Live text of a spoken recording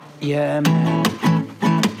Yeah, man.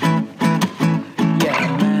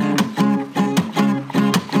 Yeah, man.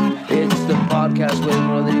 It's the podcast with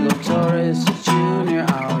Rodrigo Torres Jr.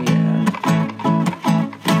 Oh, yeah.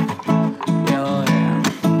 Oh, yeah.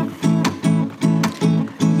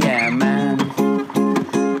 Yeah, man.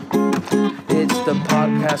 It's the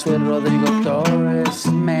podcast with Rodrigo Torres,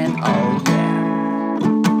 man. Oh, yeah.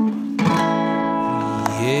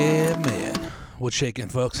 Yeah, man. What's shaking,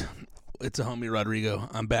 folks? It's a homie, Rodrigo.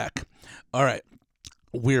 I'm back. All right.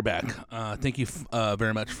 We're back. Thank you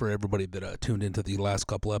very much for everybody that tuned into the last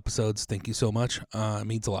couple episodes. Thank you so much. It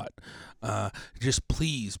means a lot. Just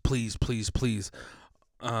please, all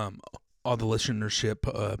the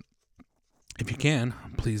listenership, if you can,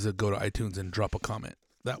 please go to iTunes and drop a comment.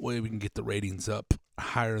 That way we can get the ratings up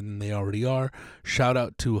higher than they already are. Shout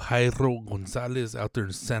out to Jairo Gonzalez out there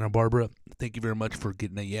in Santa Barbara. Thank you very much for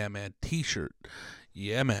getting a Yeah Man t-shirt.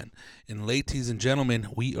 Yeah, man. And ladies and gentlemen,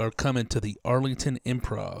 we are coming to the Arlington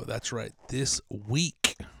Improv. That's right. This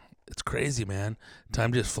week. It's crazy, man.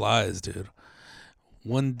 Time just flies, dude.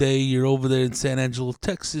 One day you're over there in San Angelo,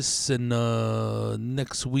 Texas, and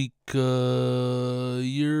next week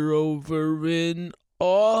you're over in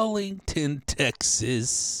Arlington,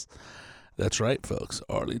 Texas. That's right, folks.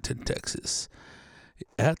 Arlington, Texas.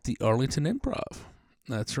 At the Arlington Improv.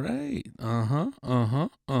 That's right. And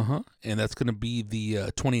that's going to be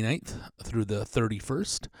the 29th through the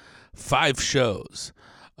 31st. 5 shows.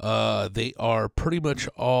 They are pretty much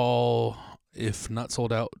all, if not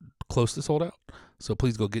sold out, close to sold out. So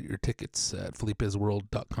please go get your tickets at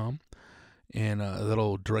felipesworld.com. And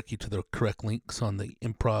that'll direct you to the correct links on the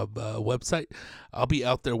improv website. I'll be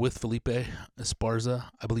out there with Felipe Esparza.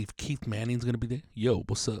 I believe Keith Manning's going to be there. Yo,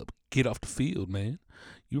 what's up? Get off the field, man.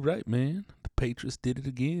 You're right, man. The Patriots did it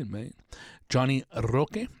again, man. Johnny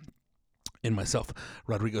Roque and myself,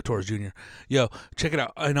 Rodrigo Torres Jr. Yo, check it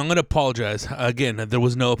out. And I'm going to apologize. Again, there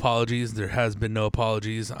was no apologies. There has been no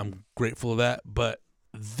apologies. I'm grateful for that. But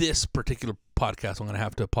this particular podcast, I'm going to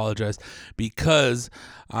have to apologize because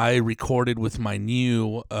I recorded with my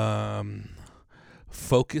new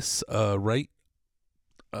Focus, right?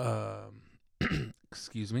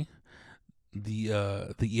 Excuse me. The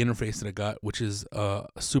interface that I got, which is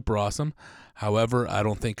super awesome. However, I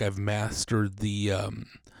don't think I've mastered the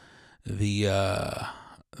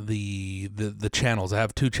channels. I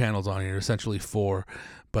have 2 channels on here, essentially 4,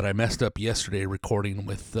 but I messed up yesterday recording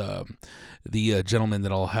with the gentleman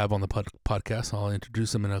that I'll have on the podcast. I'll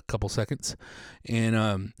introduce him in a couple seconds,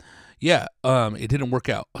 and it didn't work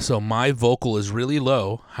out. So my vocal is really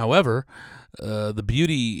low. However, the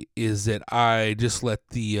beauty is that I just let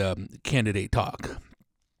the candidate talk.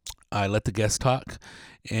 I let the guest talk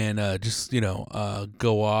and just,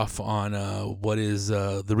 go off on what is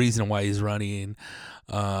the reason why he's running,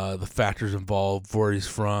 the factors involved, where he's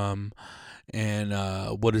from, and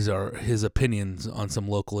what is his opinions on some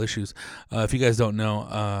local issues. If you guys don't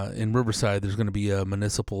know, in Riverside, there's going to be a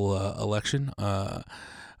municipal election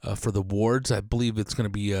for the wards. I believe it's going to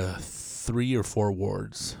be 3 or 4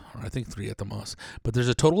 wards, or I think 3 at the most. But there's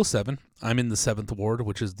a total of 7. I'm in the 7th ward,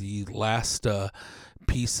 which is the last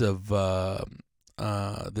piece of that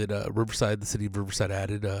Riverside, the city of Riverside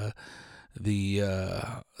added.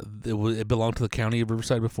 It belonged to the county of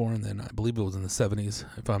Riverside before, and then I believe it was in the 70s,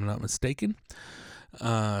 if I'm not mistaken.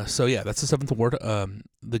 So yeah, that's the 7th ward.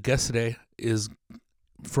 The guest today is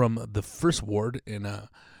from the 1st ward in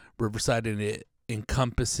Riverside, and it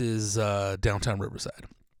encompasses downtown Riverside.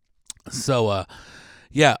 So,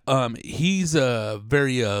 he's a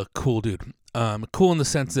very cool dude. Cool in the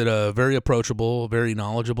sense that very approachable, very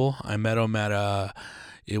knowledgeable. I met him at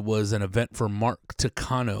it was an event for Mark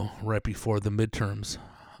Takano right before the midterms.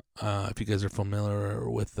 If you guys are familiar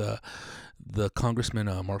with the Congressman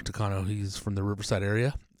Mark Takano, he's from the Riverside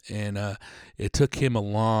area, and it took him a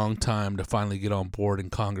long time to finally get on board in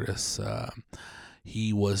Congress.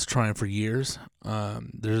 He was trying for years.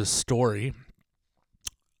 There's a story.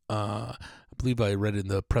 I believe I read it in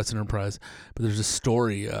the Press Enterprise, but there's a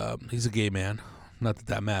story. He's a gay man. Not that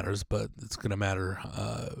that matters, but it's going to matter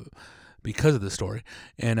because of the story.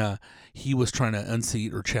 And he was trying to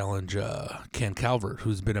unseat or challenge Ken Calvert,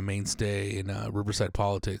 who's been a mainstay in Riverside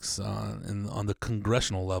politics on the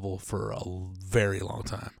congressional level for a very long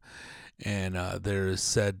time. And there is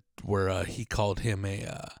said where he called him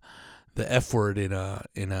the F word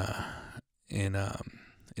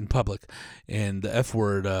in public, and the F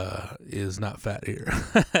word is not fat here.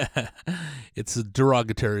 It's a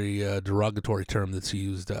derogatory term that's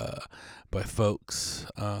used by folks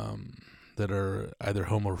that are either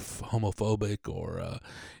homophobic or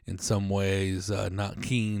in some ways not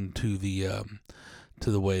keen to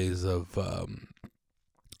the ways of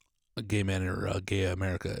gay men or gay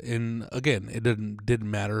America. And again, it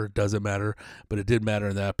didn't matter, doesn't matter, but it did matter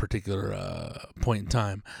in that particular point in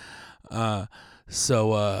time.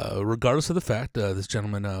 So regardless of the fact, this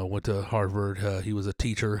gentleman went to Harvard. He was a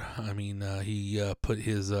teacher. I mean, he put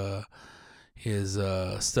his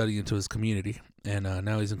study into his community, and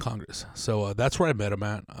now he's in Congress. So that's where I met him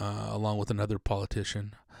at, along with another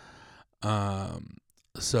politician.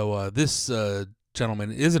 So this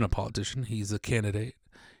gentleman isn't a politician. He's a candidate.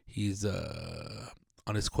 He's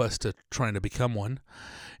on his quest to trying to become one,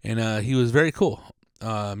 and he was very cool.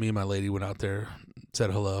 Me and my lady went out there,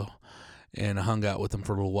 said hello, and I hung out with him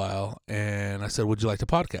for a little while. And I said, "Would you like to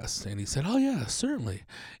podcast?" And he said, "Oh yeah, certainly."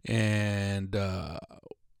 And our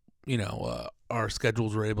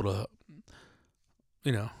schedules were able to,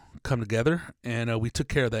 come together, and we took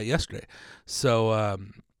care of that yesterday. So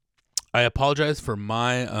I apologize for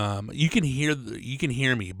my. You can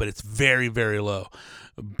hear me, but it's very, very low.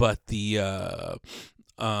 But the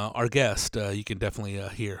our guest, you can definitely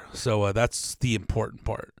hear. So that's the important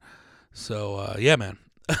part. So yeah, man.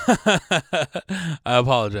 I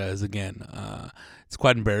apologize again. It's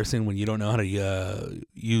quite embarrassing when you don't know how to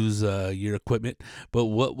use your equipment. But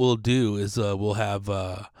what we'll do is we'll have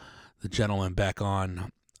the gentleman back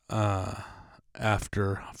on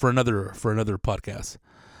after for another podcast,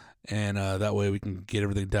 and that way we can get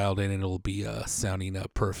everything dialed in, and it'll be sounding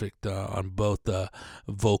perfect on both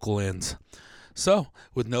vocal ends. So,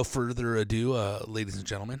 with no further ado, ladies and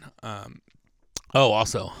gentlemen.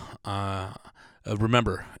 Also,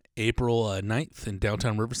 remember, April 9th in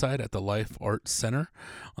downtown Riverside at the Life Arts Center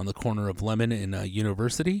on the corner of Lemon and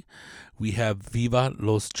University. We have Viva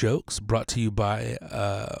Los Jokes, brought to you by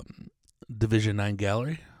Division 9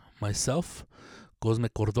 Gallery, myself, Cosme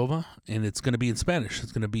Cordova, and it's going to be in Spanish.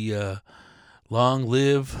 It's going to be Long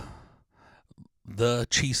Live the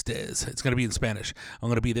Chistes. It's going to be in Spanish. I'm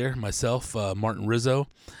going to be there, myself, Martin Rizzo,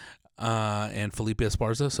 and Felipe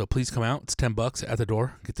Esparza. So please come out. It's $10 at the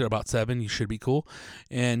door. Get there about 7. You should be cool.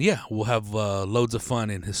 And yeah, we'll have loads of fun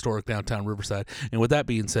in historic downtown Riverside. And with that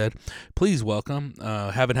being said, please welcome.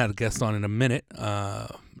 Haven't had a guest on in a minute.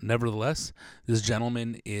 Nevertheless, this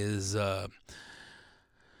gentleman is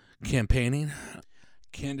campaigning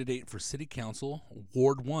candidate for City Council,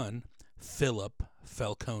 Ward 1, Philip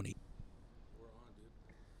Falcone. We're on, dude.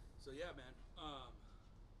 So yeah, man.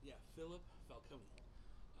 Philip Falcone.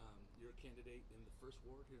 You're a candidate in the first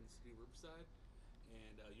ward here in the city of Riverside,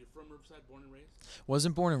 and you're from Riverside, born and raised?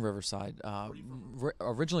 Wasn't born in Riverside.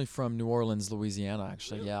 Originally from New Orleans, Louisiana,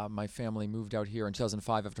 actually. Really? Yeah, my family moved out here in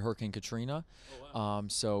 2005 after Hurricane Katrina. Oh, wow.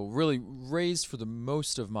 So really raised for the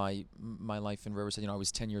most of my life in Riverside. I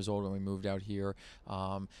was 10 years old when we moved out here.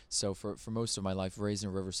 So for most of my life, raised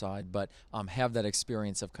in Riverside, but have that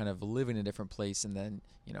experience of kind of living in a different place and then,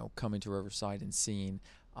 coming to Riverside and seeing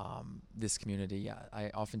this community. I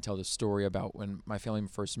often tell the story about when my family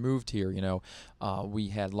first moved here. We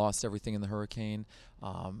had lost everything in the hurricane,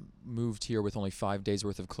 moved here with only 5 days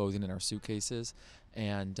worth of clothing in our suitcases,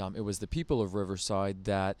 and it was the people of Riverside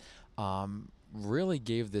that really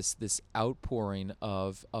gave this outpouring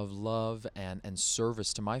of love and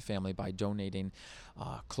service to my family by donating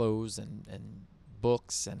clothes and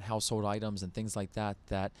books and household items and things like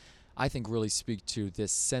that I think really speak to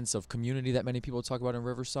this sense of community that many people talk about in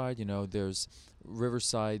Riverside. There's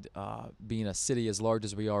Riverside being a city as large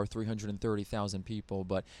as we are, 330,000 people,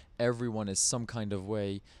 but everyone is some kind of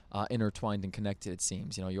way intertwined and connected, it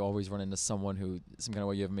seems. You always run into someone who, some kind of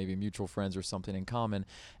way you have maybe mutual friends or something in common.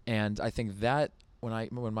 And I think that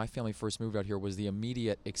when my family first moved out here was the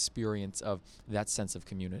immediate experience of that sense of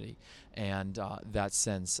community and that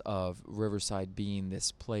sense of Riverside being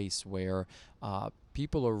this place where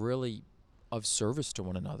people are really of service to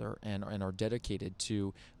one another and are dedicated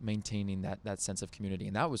to maintaining that sense of community.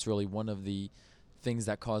 And that was really one of the things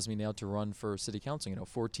that caused me now to run for city council.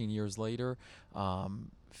 14 years later,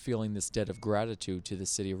 feeling this debt of gratitude to the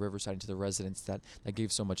city of Riverside and to the residents that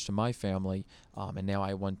gave so much to my family. And now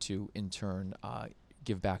I want to, in turn,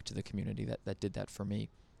 give back to the community that did that for me.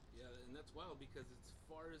 Yeah, and that's wild because as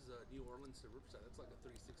far as New Orleans to Riverside, that's like a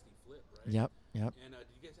 360 flip, right? Yep. And do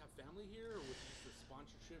you guys have family here, or was this the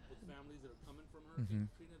sponsorship with families that are coming from Hurricane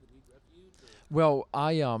Katrina that need refuge? Or?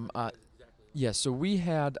 Well, yeah, so we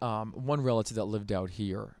had one relative that lived out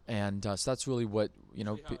here, and so that's really what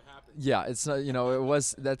yeah, it's it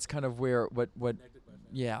was that's kind of where what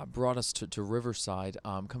brought us to Riverside.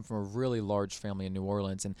 Come from a really large family in New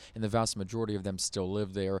Orleans, and the vast majority of them still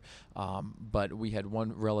live there. But we had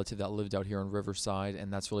one relative that lived out here in Riverside,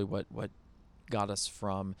 and that's really what got us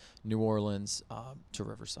from New Orleans to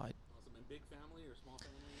Riverside. Awesome. And big family or small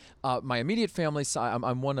family? My immediate family side,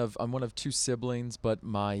 I'm one of two siblings, but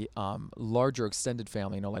my larger extended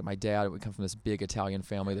family, like my dad, we come from this big Italian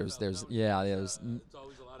family. There's It's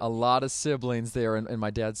always a lot of siblings there in my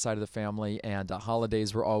dad's side of the family, and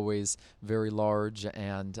holidays were always very large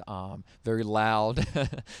and very loud,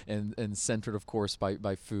 and centered, of course,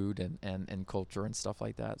 by food and culture and stuff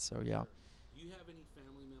like that. So yeah. Do you have any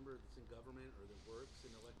family member that's in government or that works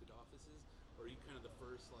in elected offices, or are you kind of the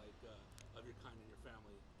first of your kind in your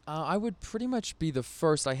family? I would pretty much be the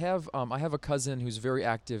first. I have a cousin who's very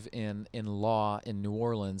active in law in New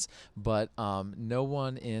Orleans, but no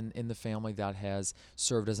one in the family that has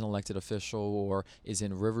served as an elected official or is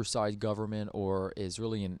in Riverside government or is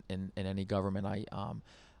really in any government.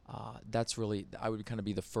 That's really, I would kind of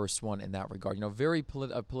be the first one in that regard. Very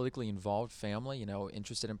politically involved family.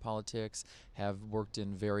 Interested in politics, have worked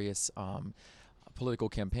in various political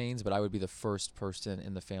campaigns, but I would be the first person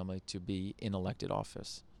in the family to be in elected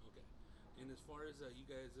office. Okay. And as far as you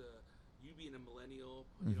guys, you being a millennial,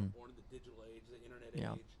 born in the digital age, the internet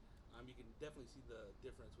Yeah. age, you can definitely see the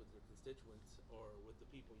difference with your constituents or with the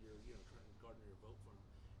people you're, trying to garner your vote from.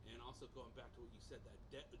 And also going back to what you said, that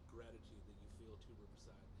debt of gratitude that you feel to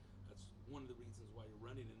Riverside. That's one of the reasons why you're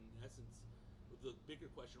running. And in essence, the bigger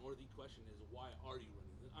question or the question is, why are you running?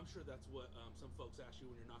 I'm sure that's what some folks ask you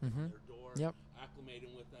when you're knocking on their door, Yep.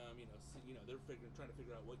 acclimating with them. They're trying to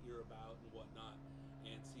figure out what you're about and whatnot,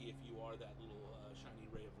 and see if you are that little shiny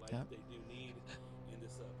ray of light Yep. that they do need in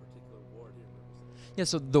this particular ward here in Riverside. Yeah,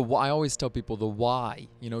 so I always tell people the why.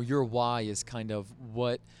 Your why is kind of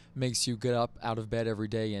what makes you get up out of bed every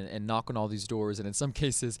day and knock on all these doors, and in some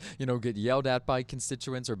cases, get yelled at by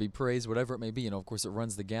constituents or be praised, whatever it may be. Of course, it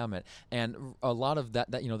runs the gamut. And a lot of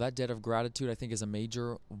that debt of gratitude, I think, is a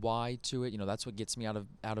major why to it. That's what gets me out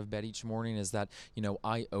of bed each morning, is that,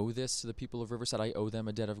 I owe this to the people of Riverside. I owe them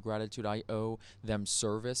a debt of gratitude. I owe them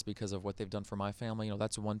service because of what they've done for my family.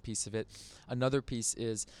 That's one piece of it. Another piece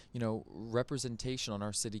is, representation on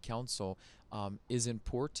our city council is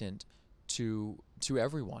important to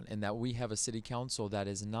everyone, and that we have a city council that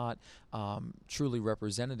is not truly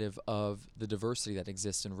representative of the diversity that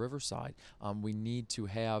exists in Riverside. We need to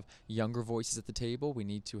have younger voices at the table. We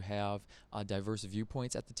need to have diverse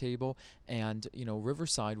viewpoints at the table. And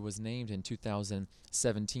Riverside was named in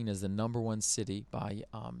 2017 as the #1 city by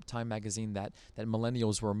Time Magazine that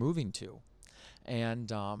millennials were moving to.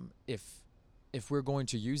 And if we're going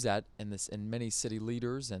to use that, and many city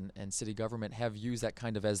leaders and city government have used that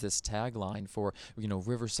kind of as this tagline for,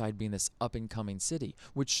 Riverside being this up and coming city,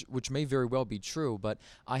 which may very well be true, but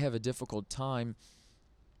I have a difficult time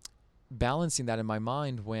balancing that in my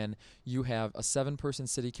mind when you have a 7-person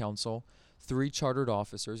city council, 3 chartered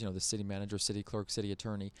officers, the city manager, city clerk, city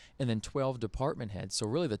attorney, and then 12 department heads. So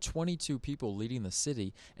really the 22 people leading the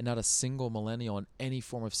city, and not a single millennial in any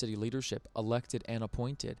form of city leadership, elected and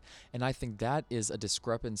appointed. And I think that is a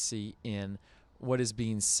discrepancy in what is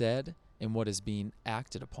being said and what is being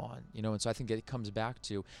acted upon. And so I think it comes back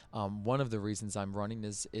to one of the reasons I'm running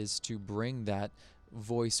is to bring that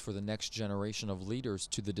voice for the next generation of leaders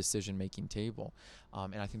to the decision-making table,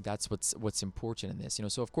 and I think that's what's important in this.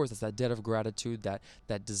 So of course it's that debt of gratitude,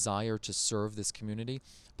 that desire to serve this community,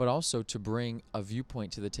 but also to bring a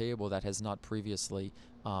viewpoint to the table that has not previously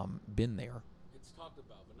been there. It's talked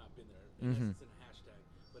about but not been there. In essence, in a hashtag,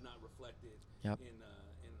 but not reflected Yep. in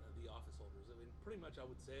the office holders. I mean, pretty much I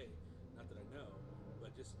would say, not that I know,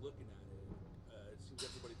 but just looking at it, it seems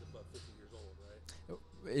everybody's above 50 years old, right?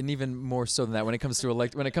 And even more so than that, when it comes to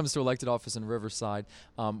elected office in Riverside,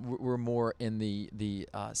 we're more in the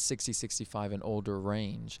 60, 65 and older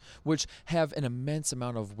range, which have an immense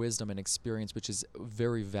amount of wisdom and experience, which is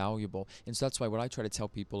very valuable. And so that's why what I try to tell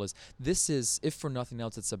people is, this is, if for nothing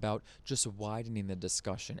else, it's about just widening the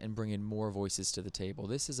discussion and bringing more voices to the table.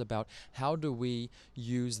 This is about how do we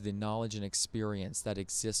use the knowledge and experience that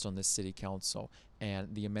exists on this city council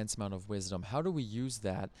and the immense amount of wisdom. How do we use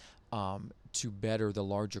that to better the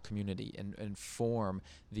larger community and form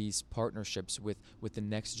these partnerships with the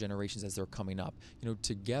next generations as they're coming up?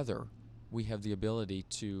 Together we have the ability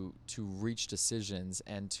to reach decisions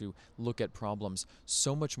and to look at problems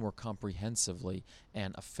so much more comprehensively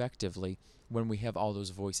and effectively when we have all those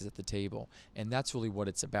voices at the table. And that's really what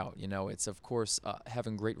it's about. It's, of course,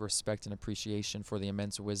 having great respect and appreciation for the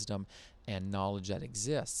immense wisdom and knowledge that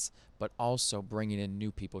exists, but also bringing in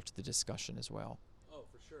new people to the discussion as well. Oh,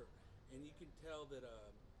 for sure. And you can tell that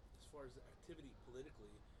as far as activity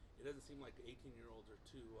politically, it doesn't seem like 18-year-olds are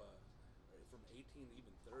too, from 18 to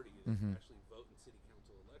even 30, actually vote in city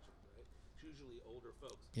council elections, right? It's usually older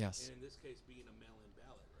folks. Yes. And in this case, being a mail-in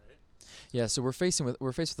ballot, right? Yeah, so we're faced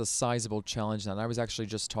with a sizable challenge now. And I was actually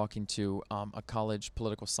just talking to a college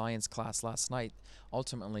political science class last night,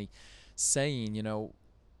 ultimately saying,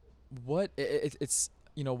 it's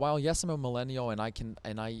while yes, I'm a millennial and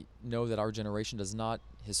I know that our generation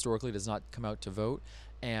historically does not come out to vote,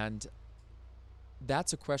 and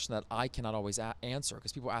that's a question that I cannot always answer,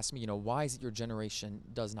 because people ask me, why is it your generation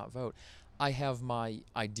does not vote? I have my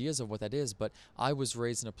ideas of what that is, but I was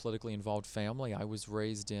raised in a politically involved family. I was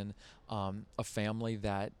raised in a family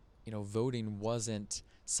that, voting wasn't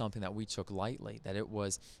something that we took lightly, that it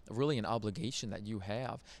was really an obligation that you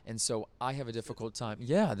have. And so I have a difficult time.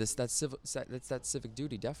 Yeah, that's that civic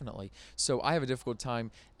duty, definitely. So I have a difficult time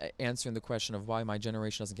answering the question of why my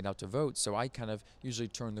generation doesn't get out to vote. So I kind of usually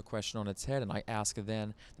turn the question on its head, and I ask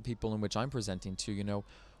then the people in which I'm presenting to,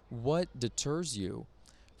 what deters you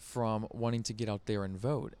from wanting to get out there and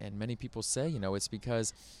vote? And many people say, it's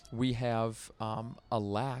because we have a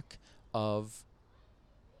lack of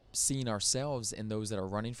seeing ourselves in those that are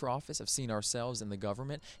running for office, of seeing ourselves in the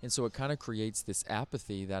government. And so it kind of creates this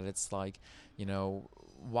apathy that it's like,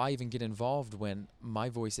 why even get involved when my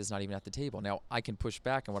voice is not even at the table? Now, I can push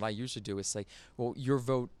back, and what I usually do is say, well, your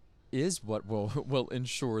vote is what will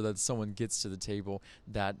ensure that someone gets to the table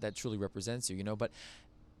that truly represents you, But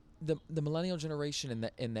the millennial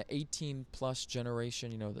generation and the 18 plus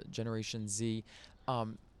generation, the Generation Z,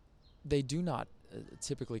 they do not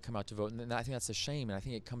typically come out to vote, and I think that's a shame. And I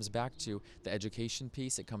think it comes back to the education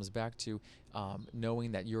piece. It comes back to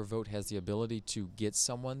knowing that your vote has the ability to get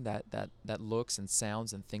someone that looks and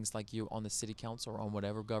sounds and thinks like you on the city council or on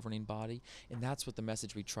whatever governing body. And that's what the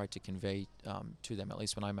message we try to convey to them, at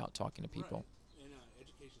least when I'm out talking to people. Right. And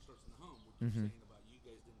education starts in the home. What you're saying about you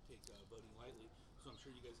guys didn't take voting lightly, so I'm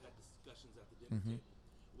sure you guys had discussions at the dinner table.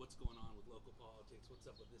 What's going on with local politics?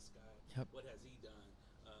 What's up with this guy? Yep. What has he done?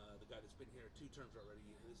 The guy that's been here 2 terms already,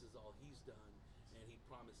 this is all he's done, and he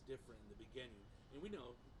promised different in the beginning. And we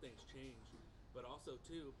know things change, but also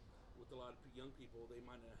too, with a lot of young people, they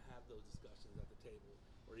might not have those discussions at the table,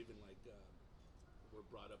 or even like we're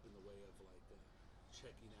brought up in the way of like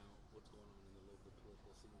checking out what's going on in the local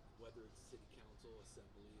political scene, whether it's city council,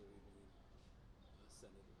 assembly, or even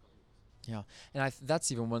Senate or Congress. Yeah, and that's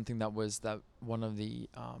even one thing that one of the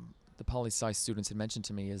poli-sci students had mentioned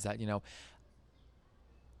to me, is that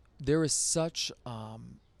there is such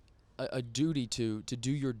a duty to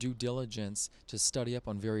do your due diligence, to study up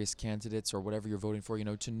on various candidates or whatever you're voting for,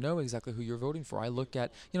 to know exactly who you're voting for. I look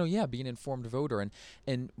at, being an informed voter.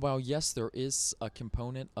 And while, yes, there is a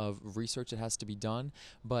component of research that has to be done,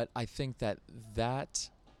 but I think that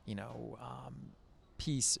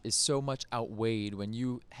piece is so much outweighed when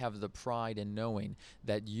you have the pride in knowing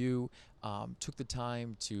that you took the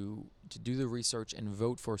time to do the research and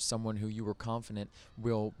vote for someone who you were confident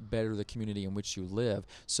will better the community in which you live.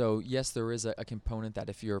 So yes, there is a component that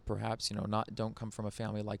if you're perhaps don't come from a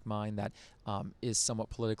family like mine that is somewhat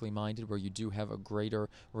politically minded, where you do have a greater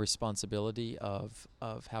responsibility of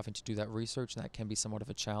having to do that research, and that can be somewhat of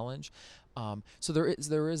a challenge. So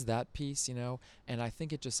there is that piece, and I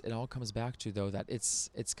think it all comes back to, though, that it's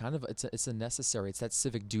a necessary, it's that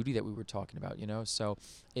civic duty that we were talking about, so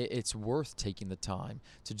it's worth taking the time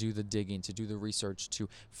to do the digging, to do the research, to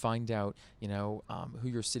find out, who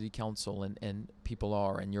your city council and people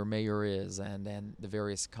are, and your mayor is, and the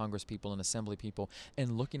various Congress people and assembly people,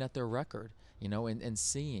 and looking at their record, and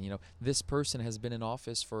seeing, this person has been in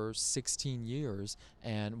office for 16 years,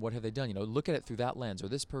 and what have they done? Look at it through that lens. Or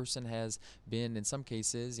this person has been, in some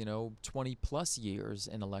cases, 20 plus years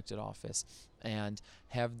in elected office, and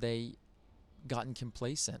have they gotten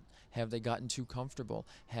complacent? Have they gotten too comfortable?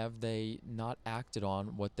 Have they not acted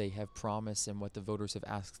on what they have promised and what the voters have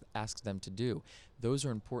asked them to do? Those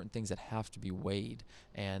are important things that have to be weighed,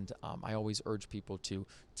 and I always urge people to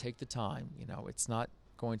take the time. It's not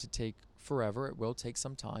going to take forever. It will take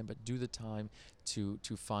some time, but do the time to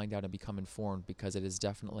find out and become informed, because it is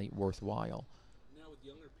definitely worthwhile. Now with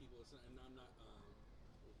younger people, and I'm not,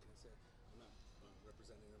 what can I say? I'm not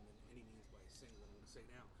representing them in any means by saying what I'm going to say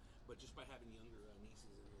now, but just by having younger nieces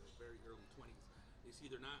in their very early 20s, they see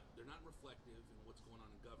they're not reflective in what's going on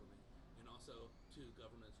in government, and also too,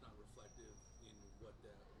 government's not reflective in what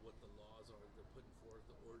the laws are they're putting forth,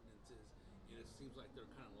 the ordinances, and it seems like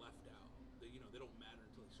they're kind of left out. They don't matter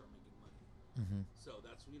until they start making money. Mm-hmm. So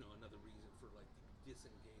that's another reason for like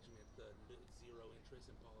disengagement, the zero interest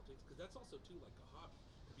in politics, because that's also too like a hobby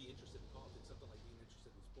to be interested in politics, something like being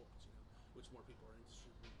interested in sports, which more people are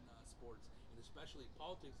interested in sports, and especially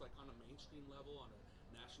politics like on a mainstream level, on a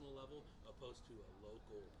national level, opposed to a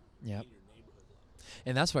local, Yep. in your neighborhood level.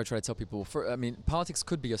 And that's what I try to tell people. I mean, politics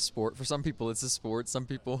could be a sport. For some people, it's a sport. Some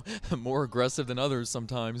people more aggressive than others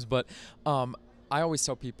sometimes. But I always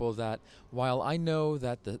tell people that while I know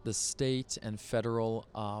that the state and federal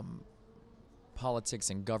politics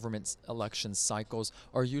and government election cycles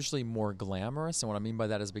are usually more glamorous, and what I mean by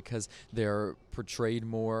that is because they're portrayed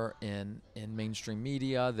more in mainstream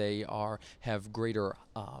media. They have greater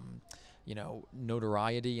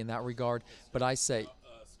notoriety in that regard. But I say,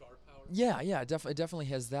 yeah, it definitely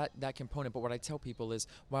has that component. But what I tell people is,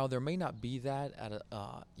 while there may not be that at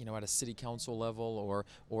a city council level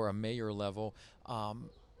or a mayor level,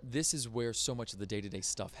 this is where so much of the day-to-day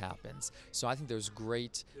stuff happens. So I think there's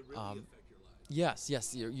great. Yes.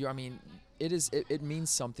 I mean, it means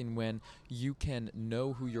something when you can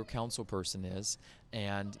know who your council person is,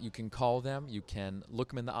 and you can call them, you can look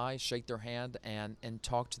them in the eye, shake their hand, and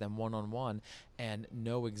talk to them one-on-one, and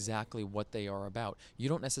know exactly what they are about. You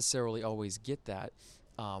don't necessarily always get that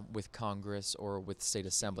with Congress or with state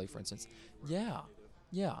assembly, for instance. Yeah.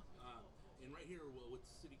 And right here, with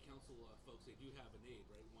city council folks, they do have an aide,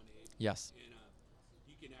 right? One aide. Yes. And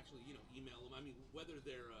you can actually, email them. I mean, whether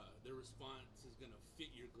their response is going to fit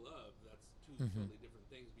your glove, that's two totally different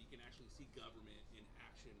things. But you can actually see government in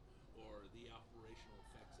action or the operational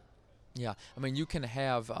effects of it. Yeah, I mean, you can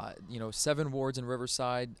have 7 wards in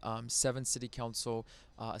Riverside, 7 city council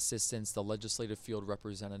assistants. The legislative field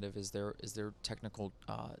representative is their technical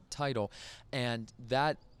title, and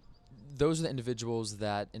those are the individuals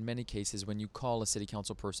that, in many cases, when you call a city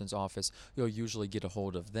council person's office, you'll usually get a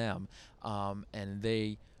hold of them, and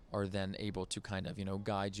they are then able to kind of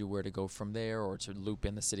guide you where to go from there, or to loop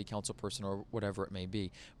in the city council person or whatever it may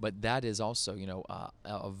be. But that is also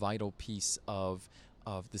a vital piece of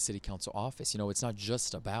the city council office. It's not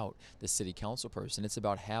just about the city council person. It's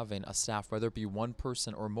about having a staff, whether it be one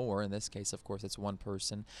person or more. In this case, of course, it's one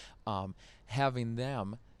person. Having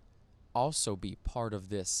them also be part of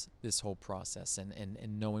this whole process,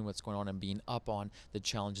 and knowing what's going on, and being up on the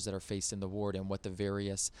challenges that are faced in the ward and what the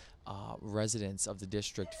various residents of the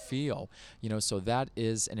district feel. So that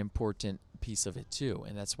is an important piece of it too,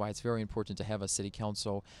 and that's why it's very important to have a city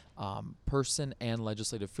council person and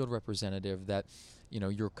legislative field representative that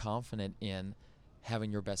you're confident in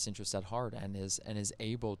having your best interest at heart, and is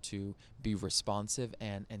able to be responsive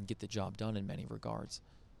and get the job done in many regards.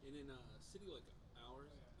 And in a city like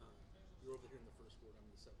ours, you're over here in the first ward, I'm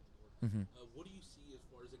in the second ward. Mm-hmm. What do you see as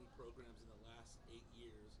far as any programs in the last 8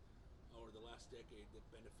 years or the last decade that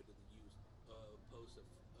benefited the youth, opposed to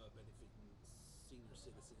benefiting senior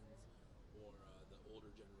citizens or the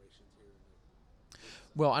older generations here?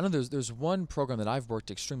 Well, I know there's one program that I've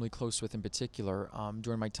worked extremely close with in particular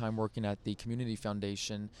during my time working at the Community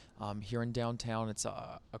Foundation here in downtown. It's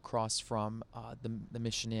across from the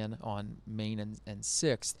Mission Inn on Main and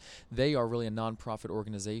 6th. They are really a nonprofit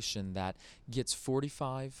organization that gets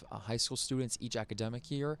 45 high school students each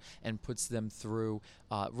academic year and puts them through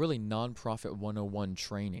really nonprofit 101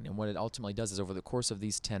 training. And what it ultimately does is, over the course of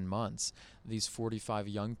these 10 months, these 45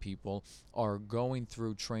 young people are going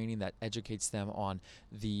through training that educates them on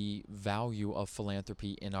the value of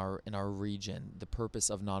philanthropy in our region, the purpose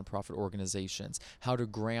of nonprofit organizations, how do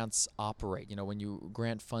grants operate, when you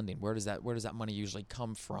grant funding, where does that money usually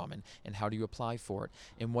come from, and how do you apply for it?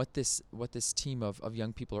 And what this team of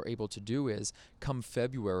young people are able to do is, come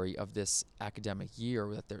February of this academic year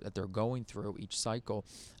that they're going through each cycle,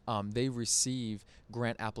 they receive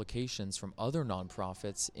grant applications from other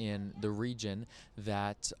nonprofits in the region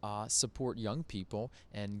that support young people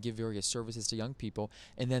and give various services to young people.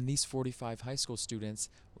 And then these 45 high school students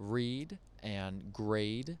read and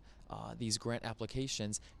grade these grant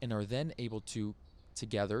applications, and are then able to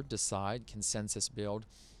together decide, consensus build,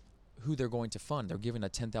 who they're going to fund. They're given a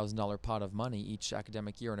 $10,000 pot of money each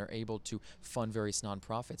academic year, and are able to fund various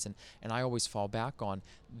nonprofits. And I always fall back on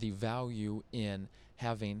the value in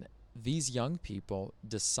having these young people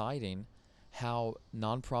deciding how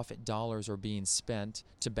nonprofit dollars are being spent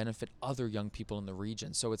to benefit other young people in the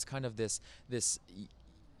region. So it's kind of this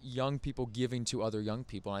young people giving to other young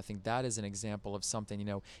people, and I think that is an example of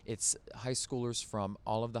something. It's high schoolers from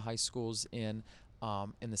all of the high schools in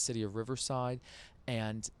the city of Riverside,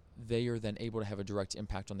 and they are then able to have a direct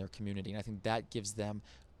impact on their community. And I think that gives them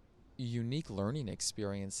unique learning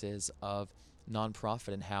experiences of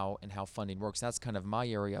nonprofit and how funding works. That's kind of my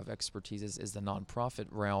area of expertise is the nonprofit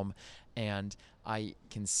realm, and I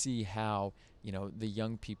can see how the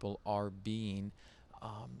young people are being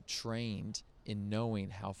trained in knowing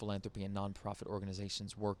how philanthropy and nonprofit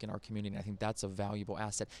organizations work in our community. And I think that's a valuable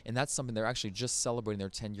asset. And that's something they're actually just celebrating their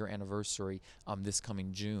 10-year anniversary this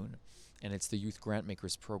coming June. And it's the Youth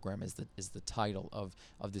Grantmakers Program is the title of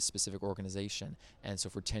this specific organization. And so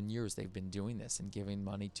for 10 years they've been doing this and giving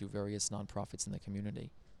money to various nonprofits in the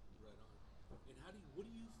community. Right on. And what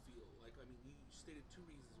do you feel like? I mean, you stated 2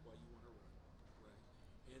 reasons why you want to run, right?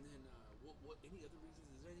 And then what any other reasons?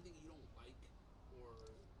 Is there anything you don't like or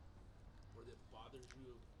that bothers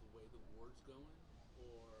you of the way the ward's going,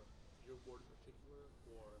 or your ward in particular,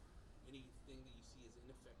 or anything that you see as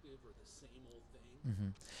ineffective or the same old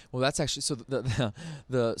thing? Well, that's actually so.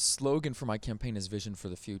 The slogan for my campaign is "Vision for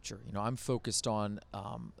the Future." You know, I'm focused on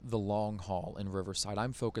the long haul in Riverside.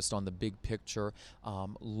 I'm focused on the big picture,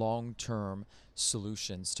 long-term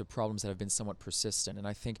solutions to problems that have been somewhat persistent. And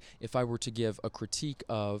I think if I were to give a critique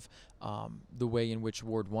of the way in which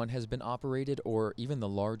Ward 1 has been operated, or even the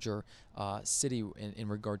larger city in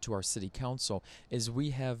regard to our city council, is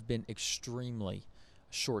we have been extremely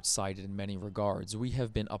short-sighted in many regards. We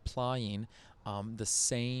have been applying the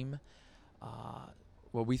same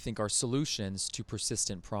what we think are solutions to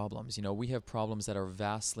persistent problems. You know, we have problems that are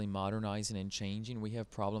vastly modernizing and changing. We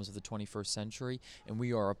have problems of the 21st century, and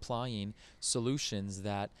we are applying solutions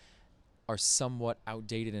that are somewhat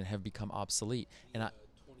outdated and have become obsolete. And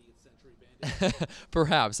 20th century Band-Aid?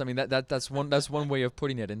 perhaps, I mean that's one way of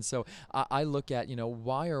putting it. And so I look at, you know,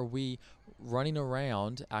 why are we running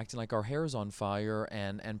around acting like our hair's on fire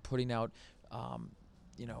and putting out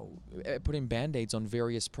putting Band-Aids on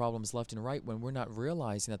various problems left and right, when we're not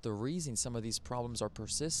realizing that the reason some of these problems are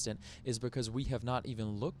persistent is because we have not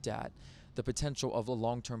even looked at the potential of a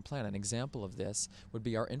long-term plan. An example of this would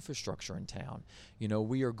be our infrastructure in town. You know,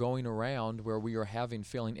 we are going around where we are having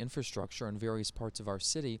failing infrastructure in various parts of our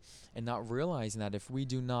city and not realizing that if we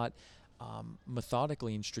do not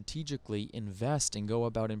methodically and strategically invest and go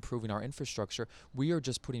about improving our infrastructure, we are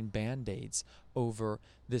just putting Band-Aids over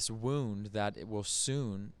this wound that it will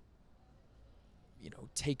soon,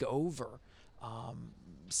 take over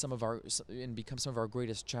and become some of our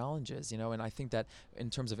greatest challenges. And I think that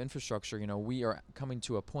in terms of infrastructure, we are coming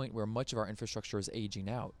to a point where much of our infrastructure is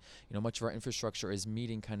aging out. Much of our infrastructure is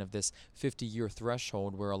meeting kind of this 50-year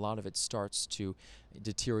threshold where a lot of it starts to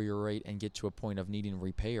deteriorate and get to a point of needing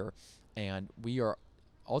repair. And we are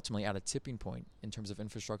ultimately at a tipping point in terms of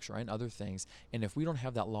infrastructure and other things. And if we don't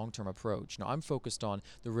have that long-term approach, I'm focused on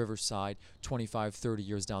the Riverside 25, 30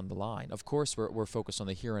 years down the line. Of course, we're focused on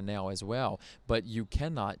the here and now as well, but you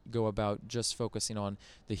cannot go about just focusing on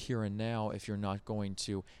the here and now if you're not going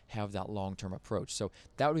to have that long-term approach. So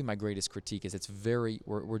that would be my greatest critique, is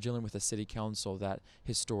we're dealing with a city council that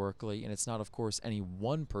historically, and it's not, of course, any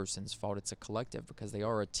one person's fault, it's a collective because they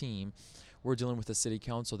are a team. We're dealing with a city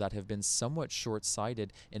council that have been somewhat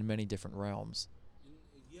short-sighted in many different realms. And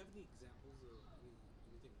do you have any examples of anything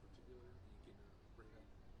in particular that you can bring up?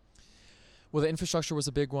 Well, the infrastructure was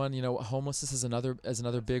a big one. Homelessness is another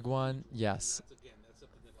big one. Yes. That's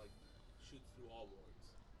something that shoots through all wards.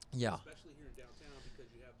 Yeah. Especially here in downtown, because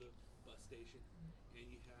you have the bus station and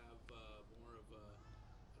you have more of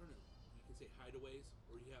I don't know, you can say hideaways,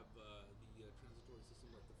 or you have the transitory system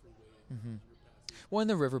like the freeway underpasses. Well, and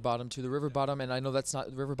the river bottom too. The river bottom, and I know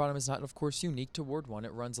the river bottom is not, of course, unique to Ward 1.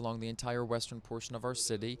 It runs along the entire western portion of our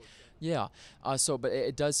city. Yeah. But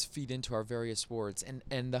it does feed into our various wards.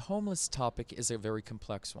 And the homeless topic is a very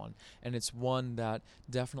complex one. And it's one that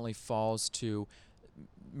definitely falls to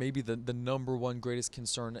maybe the number one greatest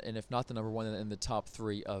concern, and if not the number one, in the top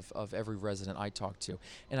 3 of every resident I talk to.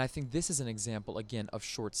 And I think this is an example, again, of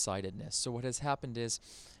short-sightedness. So what has happened is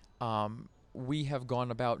we have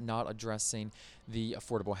gone about not addressing the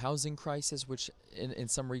affordable housing crisis, which in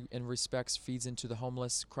some respects feeds into the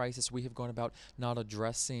homeless crisis. We have gone about not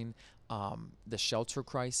addressing the shelter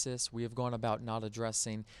crisis. We have gone about not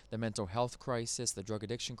addressing the mental health crisis, the drug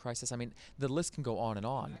addiction crisis. I mean, the list can go on and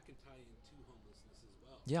on. And that can tie into homelessness as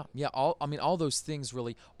well. Yeah. All those things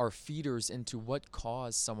really are feeders into what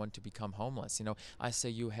caused someone to become homeless. I say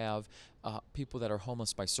you have people that are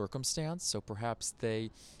homeless by circumstance. So perhaps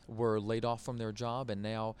they were laid off from their job, and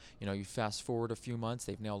now, you fast forward a few months,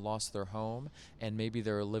 they've now lost their home, and maybe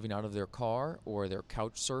they're living out of their car or they're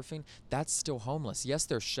couch surfing. That's still homeless. Yes,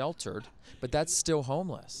 they're sheltered, but that's still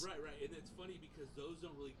homeless. Right. And it's funny because those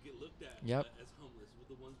don't really get looked at Yep. as homeless.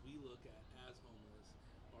 The ones we look at as homeless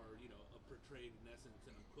are, portrayed in essence,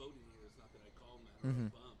 and I'm quoting here, it's not that I call them that, or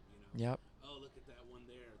a bum, Yep. Oh, look at that one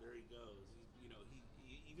there. There he goes.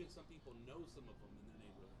 He even some people know some of them in the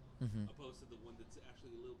neighborhood, opposed to the one that's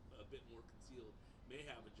actually a bit more concealed, may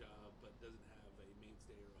have a job but doesn't have a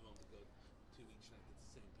mainstay or a home to go to each night gets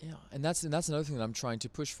the same. Yeah, and that's another thing that I'm trying to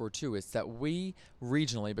push for too. Is that we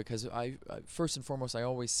regionally, because I first and foremost, I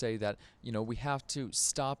always say that we have to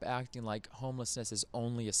stop acting like homelessness is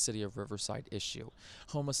only a city of Riverside issue.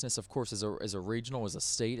 Homelessness, of course, is a regional, is a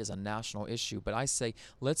state, is a national issue. But I say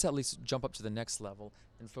let's at least jump up to the next level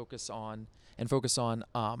and focus on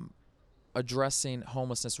addressing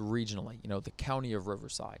homelessness regionally, the county of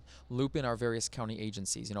Riverside, loop in our various county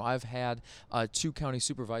agencies. I've had 2 county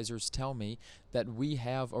supervisors tell me that we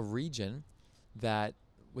have a region that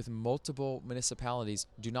with multiple municipalities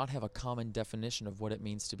do not have a common definition of what it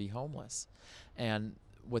means to be homeless. And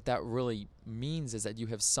what that really means is that you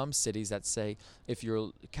have some cities that say if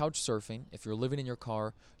you're couch surfing, if you're living in your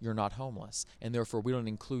car, you're not homeless. And therefore, we don't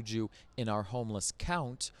include you in our homeless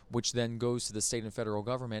count, which then goes to the state and federal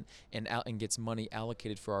government and gets money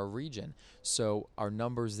allocated for our region. So our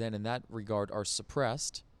numbers then in that regard are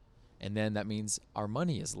suppressed. And then that means our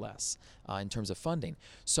money is less in terms of funding.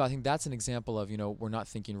 So I think that's an example of, we're not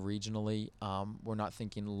thinking regionally, we're not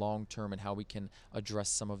thinking long-term and how we can address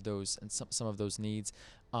some of those and some of those needs.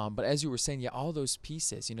 But as you were saying, all those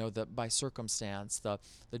pieces, the by circumstance, the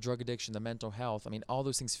drug addiction, the mental health, all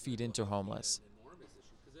those things feed into homeless. An enormous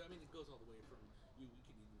issue because it goes all the way from we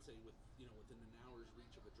can even say within an hour's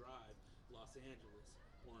reach of a drive, Los Angeles,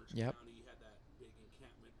 Orange Yep. County, you had that big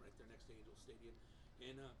encampment right there next to Angel Stadium,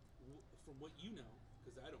 and from what you know,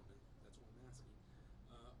 because I don't know, that's what I'm asking.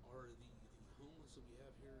 Are the homeless that we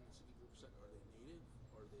have here in the city of Riverside, are they native?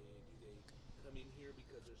 Are they do they come in here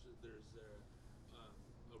because there's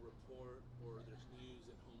a report or there's news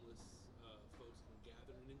that homeless folks can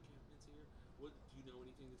gather in encampments here? What do you know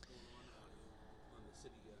anything that's going on the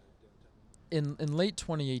city downtown? In late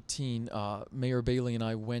 2018, Mayor Bailey and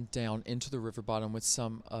I went down into the river bottom with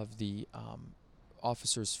some of the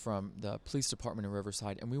officers from the police department in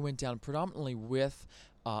Riverside, and we went down predominantly with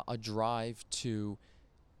a drive to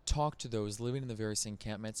talk to those living in the various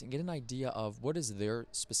encampments and get an idea of what is their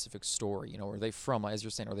specific story. Are they from, as you're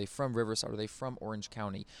saying, are they from Riverside? Are they from Orange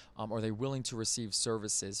County? Are they willing to receive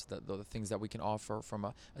services, the things that we can offer from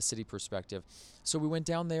a city perspective? So we went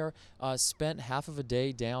down there, spent half of a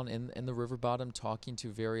day down in the river bottom talking to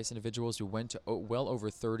various individuals. We went to well over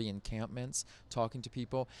 30 encampments talking to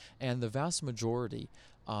people, and the vast majority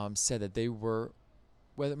said that they were,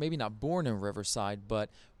 whether maybe not born in Riverside, but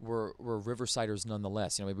were Riversiders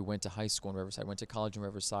nonetheless. Maybe went to high school in Riverside, went to college in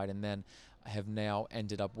Riverside, and then have now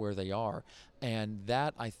ended up where they are. And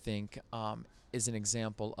that, I think, is an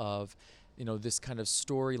example of, this kind of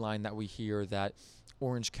storyline that we hear that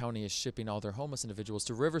Orange County is shipping all their homeless individuals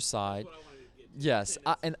to Riverside. That's what I wanted to get to. Yes,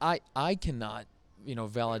 I cannot,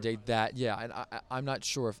 validate that. Yeah, and I'm not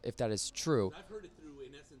sure if that is true. I've heard it through,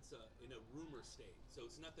 in essence, in a rumor state. So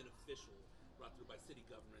it's nothing official brought through by city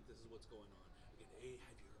government. This is what's going on. Again, hey,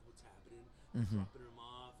 have you heard what's happening? Dropping them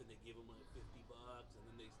off, and they give them like $50, and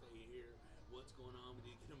then they stay here. What's going on? We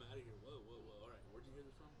need to get them out of here. Whoa. All right, where'd you hear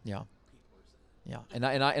this from? Yeah. People are saying. Yeah,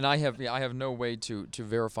 and I have no way to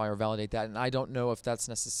verify or validate that, and I don't know if that's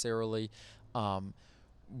necessarily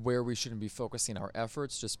where we shouldn't be focusing our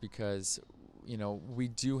efforts, just because we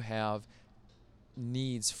do have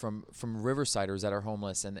needs from Riversiders that are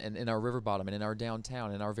homeless and in our river bottom and in our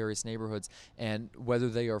downtown and our various neighborhoods, and whether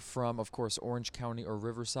they are from, of course, Orange County or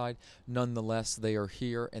Riverside, nonetheless they are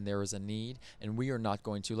here and there is a need, and we are not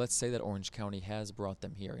going to, let's say that Orange County has brought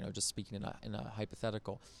them here, just speaking in a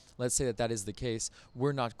hypothetical, let's say that is the case,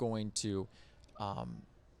 we're not going to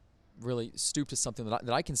really stoop to something that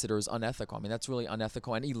I consider is unethical. That's really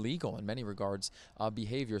unethical and illegal in many regards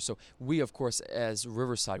behavior. So we, of course, as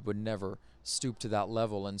Riverside would never stoop to that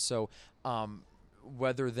level. And so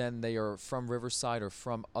whether then they are from Riverside or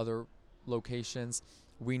from other locations,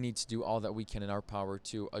 we need to do all that we can in our power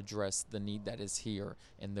to address the need that is here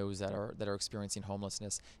and those that are experiencing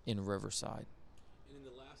homelessness in Riverside. And in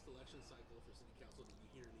the last election cycle for city council, did you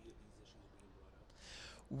hear any of these issues being brought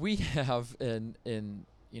up? We have in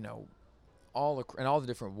all the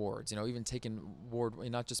different wards, even taking ward,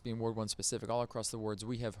 not just being Ward 1 specific, all across the wards,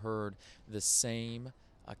 we have heard the same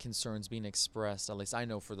concerns being expressed, at least I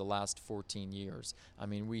know, for the last 14 years.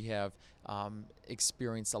 We have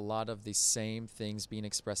experienced a lot of the same things being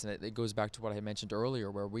expressed, and it goes back to what I mentioned earlier,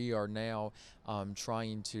 where we are now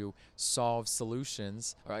trying to solve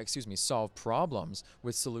problems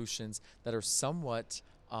with solutions that are somewhat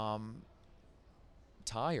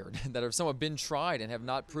tired, that have somewhat been tried and have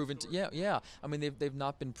not proven to, they've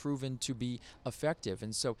not been proven to be effective.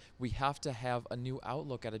 And so we have to have a new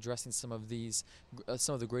outlook at addressing some of the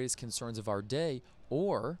greatest concerns of our day,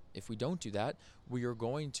 or if we don't do that, we are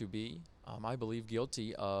going to be, I believe,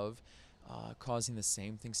 guilty of causing the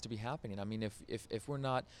same things to be happening. I mean, if we're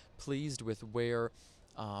not pleased with where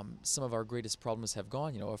some of our greatest problems have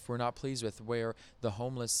gone, if we're not pleased with where the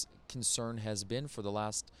homeless concern has been for the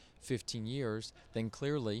last 15 years, then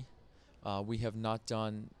clearly we have not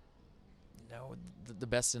done the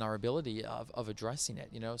best in our ability of addressing it,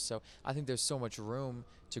 So I think there's so much room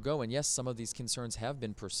to go. And yes, some of these concerns have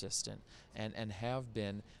been persistent and have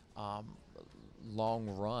been long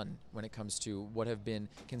run when it comes to what have been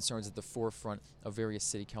concerns at the forefront of various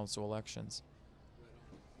city council elections.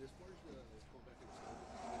 As far as going back to the vision for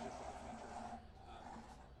the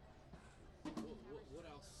future, what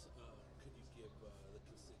else could you give the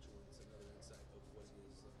constituents another insight of what it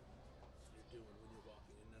is you're doing when you're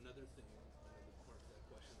walking? And another thing, another part of that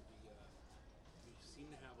question would be, you seem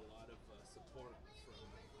to have a lot of support from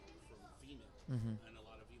female and a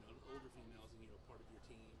lot of older females, and part of your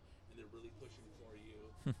team, and they're really pushing for you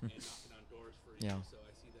and knocking on doors for you. Yeah. So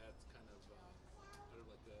I see that's kind of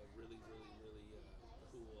like a really, really, really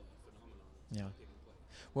cool phenomenon that's taking place.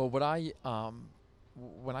 Well,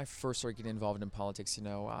 when I first started getting involved in politics,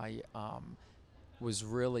 I was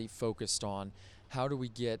really focused on how do we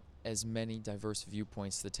get as many diverse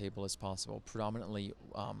viewpoints to the table as possible, predominantly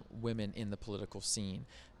women in the political scene.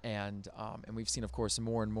 And we've seen, of course,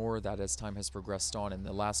 more and more of that as time has progressed on in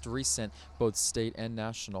the last recent, both state and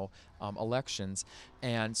national elections.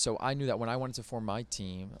 And so I knew that when I wanted to form my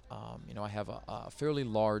team, I have a fairly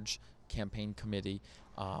large campaign committee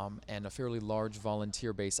and a fairly large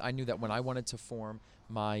volunteer base. I knew that when I wanted to form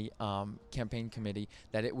my campaign committee,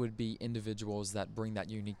 that it would be individuals that bring that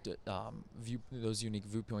those unique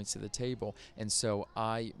viewpoints to the table. And so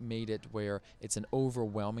I made it where it's an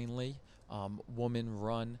overwhelmingly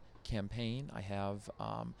woman-run campaign. I have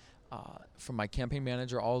from my campaign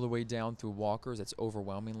manager all the way down through walkers, it's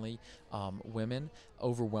overwhelmingly women,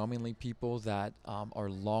 overwhelmingly people that are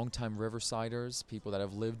longtime Riversiders, people that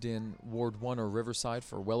have lived in Ward 1 or Riverside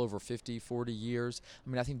for well over 50, 40 years. I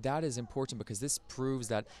mean, I think that is important because this proves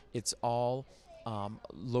that it's all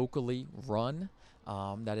locally run.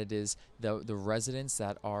 That it is the residents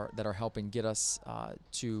that are helping get us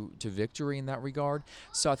to victory in that regard.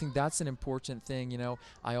 So I think that's an important thing.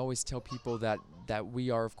 I always tell people that we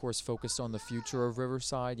are, of course, focused on the future of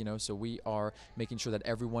Riverside. So we are making sure that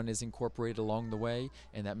everyone is incorporated along the way,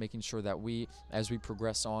 and that making sure that we, as we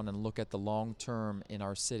progress on and look at the long term in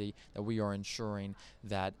our city, that we are ensuring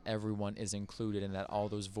that everyone is included and that all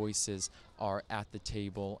those voices are at the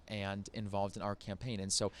table and involved in our campaign.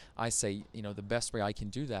 And so I say, the best way I can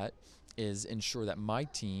do that is ensure that my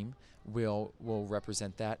team will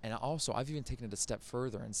represent that. And also, I've even taken it a step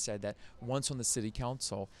further and said that once on the city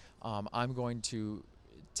council, I'm going to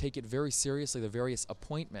take it very seriously, the various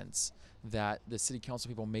appointments that the city council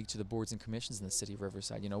people make to the boards and commissions in the city of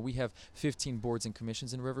Riverside. We have 15 boards and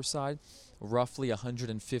commissions in Riverside, roughly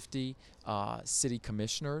 150 city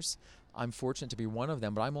commissioners. I'm fortunate to be one of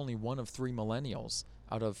them, but I'm only one of 3 millennials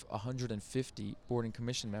out of 150 board and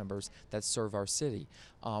commission members that serve our city.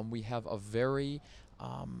 We have a very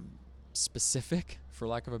specific, for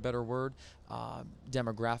lack of a better word,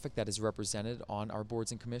 demographic that is represented on our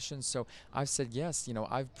boards and commissions. So I've said, yes,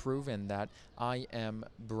 I've proven that I am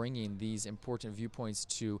bringing these important viewpoints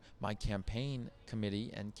to my campaign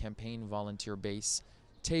committee and campaign volunteer base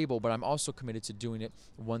table, but I'm also committed to doing it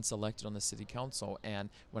once elected on the city council. And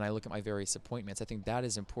when I look at my various appointments, I think that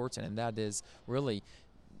is important, and that is really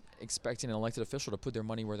expecting an elected official to put their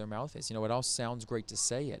money where their mouth is. It all sounds great to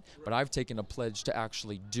say it, but I've taken a pledge to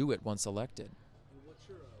actually do it once elected. And what's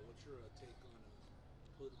your take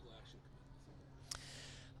on political action committees?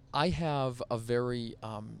 I have a very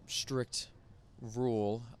strict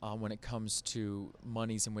rule when it comes to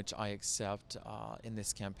monies in which I accept in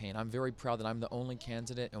this campaign. I'm very proud that I'm the only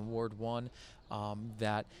candidate in Ward 1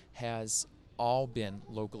 that has all been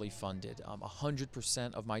locally funded.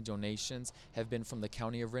 100% of my donations have been from the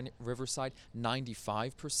county of Riverside.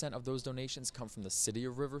 95% of those donations come from the city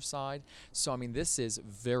of Riverside. So, this is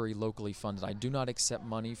very locally funded. I do not accept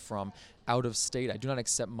money from out of state. I do not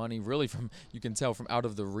accept money really from, you can tell, from out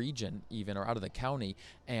of the region even, or out of the county.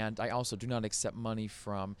 And I also do not accept money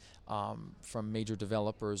from major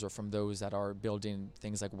developers or from those that are building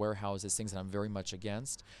things like warehouses, things that I'm very much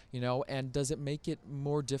against. And does it make it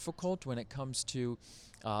more difficult when it comes to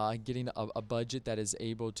getting a budget that is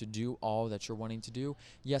able to do all that you're wanting to do?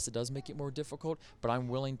 Yes, it does make it more difficult, but I'm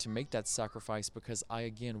willing to make that sacrifice because I,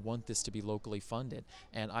 again, want this to be locally funded.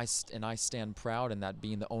 And I stand proud in that,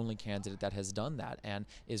 being the only candidate that has done that and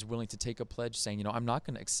is willing to take a pledge saying, I'm not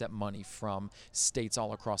going to accept money from states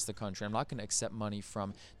all across the country. I'm not going to accept money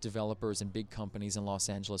from developers and big companies in Los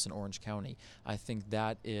Angeles and Orange County. I think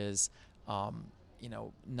that is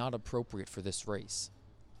not appropriate for this race.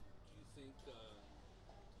 Do you think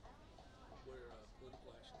where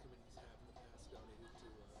political action committees have in the past donated to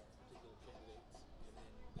particular candidates, and then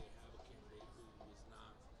they have a candidate who is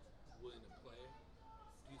not willing to play,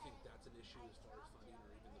 do you think that's an issue as far as funding or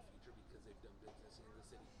even the future because they've done business in the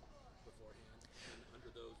city beforehand and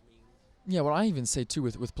under those means? Yeah, well, I even say too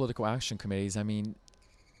with political action committees. I mean,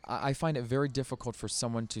 I find it very difficult for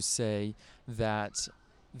someone to say that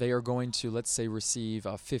they are going to, let's say, receive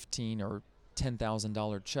a $15,000 or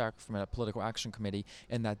 $10,000 check from a political action committee,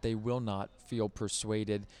 and that they will not feel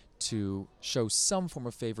persuaded to show some form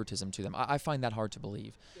of favoritism to them. I find that hard to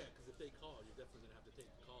believe. Yeah, because if they call, you're definitely going to have to take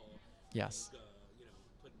the call. Yes. And,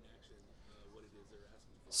 put in action what it is they're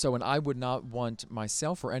asking for. So, and I would not want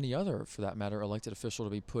myself or any other, for that matter, elected official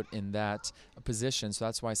to be put in that position. So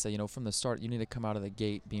that's why I say, from the start, you need to come out of the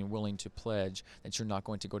gate being willing to pledge that you're not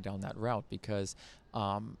going to go down that route because,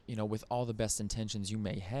 with all the best intentions you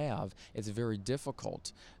may have, it's very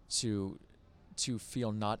difficult to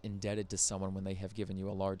feel not indebted to someone when they have given you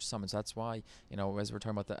a large sum. And so that's why, as we're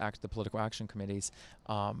talking about the political action committees,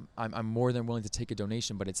 I'm more than willing to take a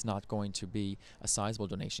donation, but it's not going to be a sizable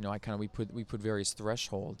donation. We put various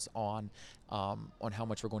thresholds on how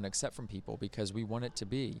much we're going to accept from people because we want it to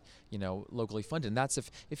be, locally funded. And that's if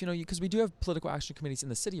because we do have political action committees in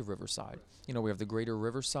the city of Riverside. We have the Greater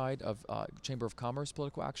Riverside of Chamber of Commerce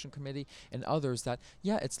Political Action Committee and others that,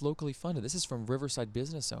 it's locally funded. This is from Riverside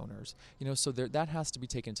business owners, so that has to be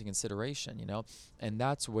taken into consideration, and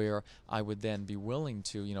that's where I would then be willing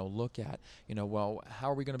to, look at, well,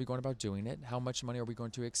 how are we going to be going about doing it? How much money are we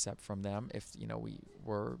going to accept from them if, we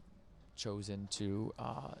were chosen to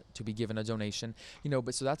be given a donation,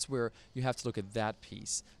 but so that's where you have to look at that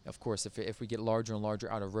piece. Of course, if we get larger and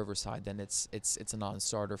larger out of Riverside, then it's a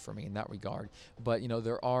non-starter for me in that regard. But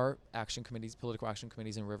there are action committees, political action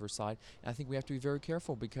committees in Riverside, and I think we have to be very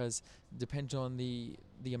careful because depending on the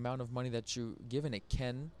amount of money that you given, it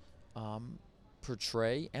can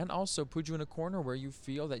portray and also put you in a corner where you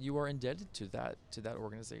feel that you are indebted to that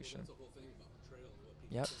organization. That's the whole thing about betrayal and what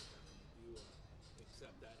people Yep. think. You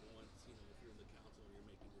accept that once, if you're in the council and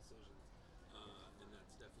you're making decisions, and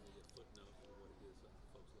that's definitely a footnote for what it is that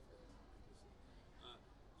folks look at previously.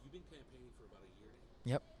 You've been campaigning for about a year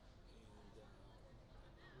now. Yep.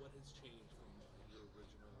 And what has changed from your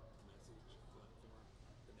original message platform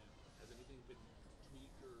to now? Has anything been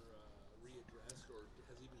tweaked or readdressed, or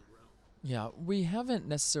has it even grown? Yeah, we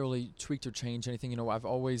haven't necessarily tweaked or changed anything. I've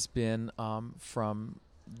always been from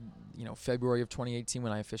February of 2018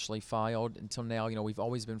 when I officially filed until now, we've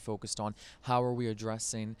always been focused on how are we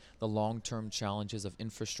addressing the long-term challenges of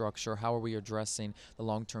infrastructure, how are we addressing the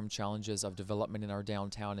long-term challenges of development in our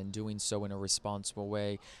downtown and doing so in a responsible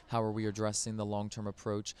way, how are we addressing the long-term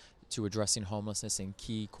approach to addressing homelessness and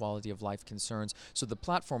key quality of life concerns. So the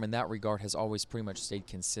platform in that regard has always pretty much stayed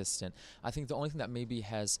consistent. I think the only thing that maybe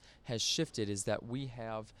has shifted is that we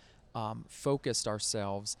have focused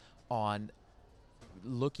ourselves on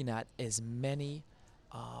looking at as many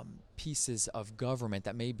pieces of government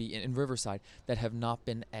that may be in Riverside that have not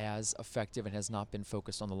been as effective and has not been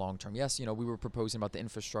focused on the long term. Yes, we were proposing about the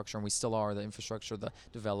infrastructure, and we still are, the infrastructure, the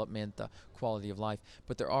development, the quality of life,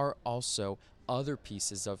 but there are also other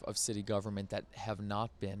pieces of city government that have not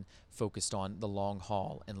been focused on the long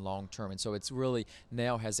haul and long term. And so it's really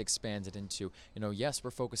now has expanded into, yes,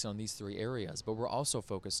 we're focusing on these three areas, but we're also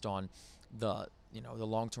focused on the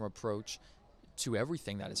long-term approach to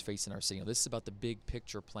everything that is facing our city. This is about the big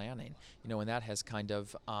picture planning, and that has kind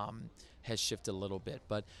of has shifted a little bit.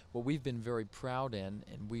 But what we've been very proud in,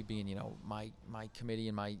 and we being, my committee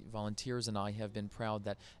and my volunteers and I have been proud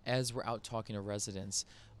that as we're out talking to residents,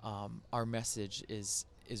 our message is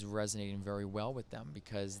resonating very well with them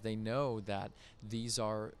because they know that these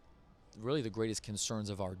are really the greatest concerns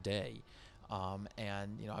of our day.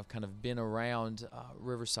 And I've kind of been around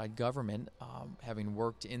Riverside government, having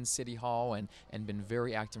worked in City Hall and been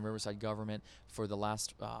very active in Riverside government for the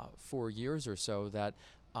last 4 years or so. That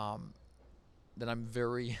I'm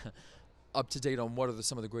very up to date on what are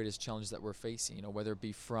some of the greatest challenges that we're facing. Whether it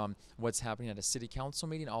be from what's happening at a city council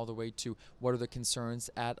meeting all the way to what are the concerns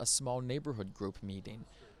at a small neighborhood group meeting.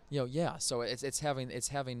 So it's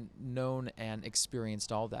having known and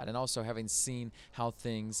experienced all that, and also having seen how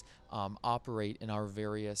things operate in our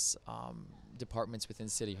various departments within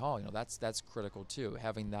City Hall. That's critical too.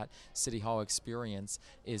 Having that City Hall experience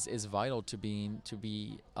is vital to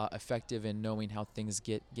be effective in knowing how things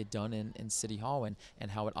get done in City Hall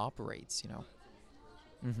and how it operates.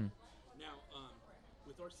 Mm-hmm. Now,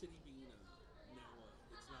 with our city being now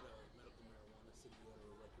it's not a medical marijuana city or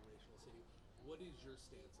a recreational city, what is your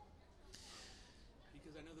stance on it?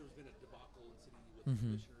 Because I know there's been a debacle in city with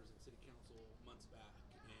Mhm. commissioners and city council months back,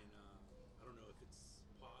 and I don't know if it's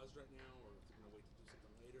paused right now or if they're going to wait to do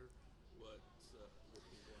something later. What's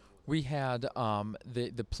been going on with We had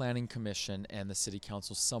the planning commission and the city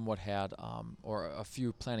council somewhat had, or a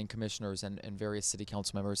few planning commissioners and various city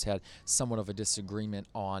council members had somewhat of a disagreement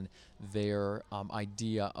on their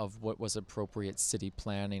idea of what was appropriate city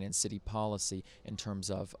planning and city policy in terms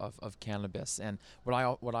of cannabis. And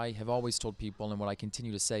what I have always told people and what I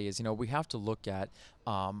continue to say is, we have to look at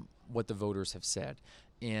what the voters have said.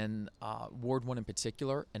 In Ward 1 in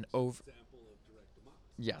particular, an over example of direct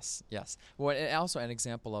democracy? Yes, yes. Well, and also an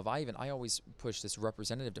example of I always push this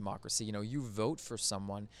representative democracy. You vote for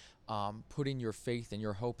someone, putting your faith and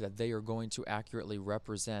your hope that they are going to accurately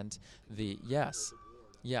represent the yes,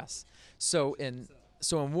 yes. So in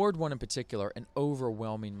Ward 1 in particular, an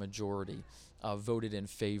overwhelming majority voted in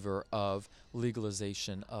favor of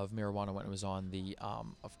legalization of marijuana when it was on the,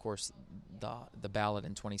 of course, the ballot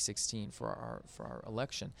in 2016 for our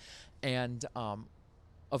election, and.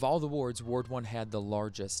 Of all the wards, Ward 1 had the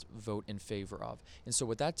largest vote in favor of. And so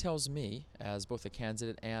what that tells me, as both a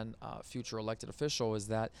candidate and future elected official, is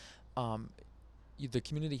that the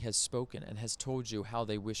community has spoken and has told you how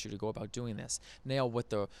they wish you to go about doing this. Now, what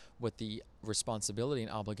the responsibility and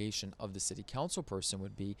obligation of the city council person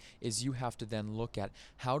would be is you have to then look at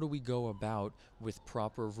how do we go about with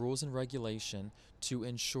proper rules and regulation to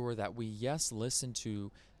ensure that we, yes, listen to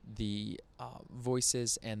the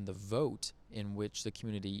voices and the vote in which the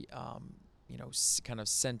community kind of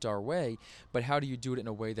sent our way, but how do you do it in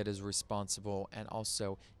a way that is responsible and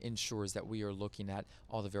also ensures that we are looking at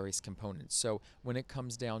all the various components? So when it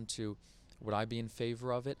comes down to would I be in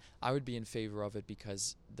favor of it, I would be in favor of it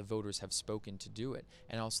because the voters have spoken to do it,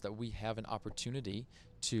 and also that we have an opportunity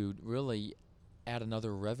to really add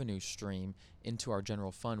another revenue stream into our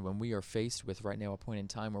general fund when we are faced with right now a point in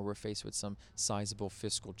time where we're faced with some sizable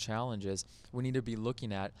fiscal challenges. We need to be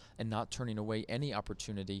looking at and not turning away any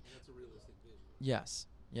opportunity. That's a realistic vision. Yes.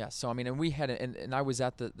 Yes. So, and we had, and I was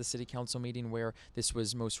at the city council meeting where this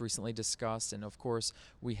was most recently discussed. And of course,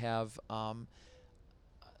 we have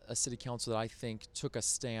a city council that I think took a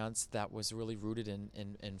stance that was really rooted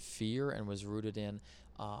in fear and was rooted in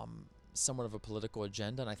somewhat of a political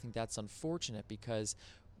agenda. And I think that's unfortunate because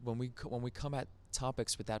when we come at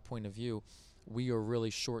topics with that point of view, we are really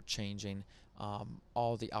shortchanging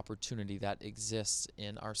all the opportunity that exists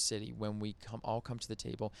in our city when we all come to the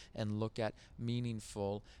table and look at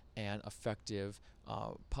meaningful and effective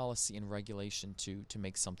policy and regulation to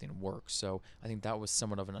make something work. So I think that was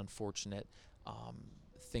somewhat of an unfortunate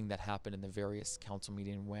thing that happened in the various council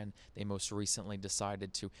meeting when they most recently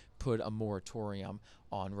decided to put a moratorium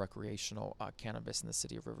on recreational cannabis in the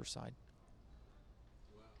city of Riverside.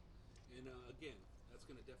 Wow. And again, that's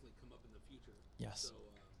going to definitely come up in the future. Yes. So,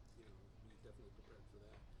 be definitely prepared for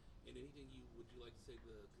that. And anything would you like to say to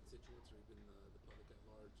the constituents or even the public at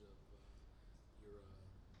large of your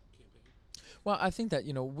campaign? Well, I think that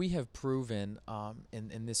we have proven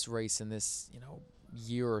in this race, in this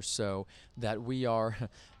year or so, that we are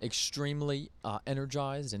extremely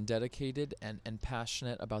energized and dedicated and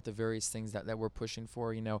passionate about the various things that we're pushing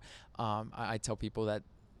for. I tell people that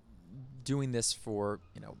doing this for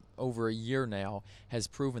over a year now has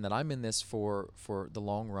proven that I'm in this for the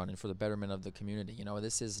long run and for the betterment of the community.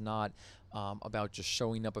 This is not about just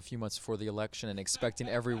showing up a few months before the election and expecting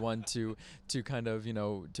everyone to kind of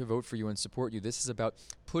to vote for you and support you. This is about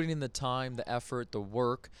putting in the time, the effort, the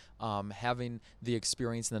work, having the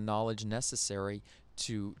experience and the knowledge necessary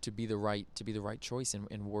to be the right choice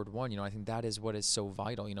in Ward 1. I think that is what is so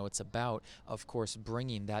vital. It's about, of course,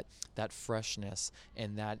 bringing that freshness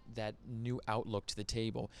and that new outlook to the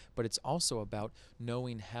table, but it's also about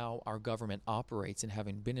knowing how our government operates and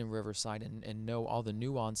having been in Riverside and know all the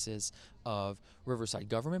nuances of Riverside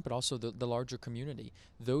government, but also the larger community.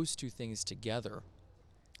 Those two things together,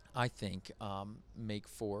 I think, make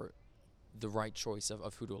for the right choice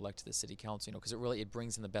of who to elect to the city council, because it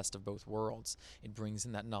brings in the best of both worlds. It brings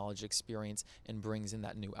in that knowledge, experience, and brings in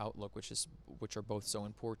that new outlook, which are both so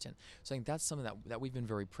important. So I think that's something that we've been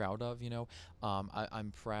very proud of.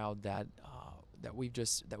 I'm proud that we've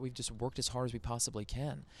just worked as hard as we possibly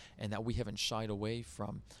can, and that we haven't shied away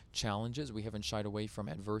from challenges, we haven't shied away from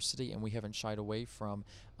adversity, and we haven't shied away from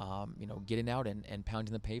getting out and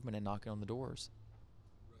pounding the pavement and knocking on the doors.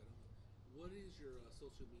 Right on. What is your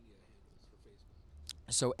social media handles for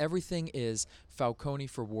Facebook? So everything is Falcone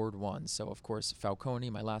for Ward 1. So, of course, Falcone,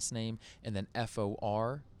 my last name, and then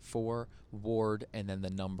FOR for Ward, and then the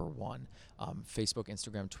number 1. Facebook,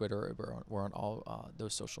 Instagram, Twitter, we're on all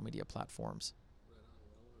those social media platforms. Right on.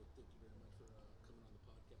 Well, I want to thank you very much for coming on the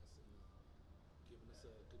podcast and giving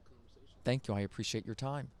Thank you. I appreciate your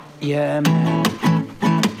time. Yeah, man.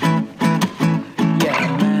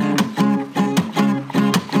 Yeah, man.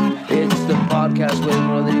 It's the podcast with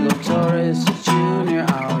Rodrigo Torres Jr.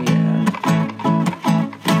 Oh, yeah.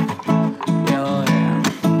 Oh, yeah.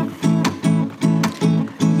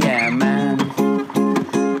 Yeah, man.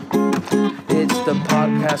 It's the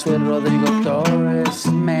podcast with Rodrigo Torres,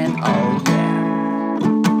 man. Oh, yeah.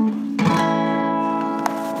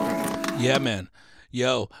 Yeah, man.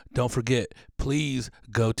 Yo, don't forget, please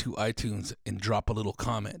go to iTunes and drop a little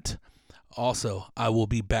comment. Also, I will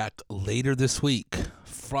be back later this week,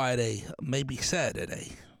 Friday, maybe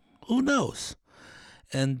Saturday. Who knows?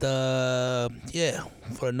 And, yeah,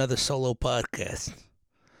 for another solo podcast.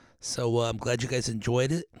 So, I'm glad you guys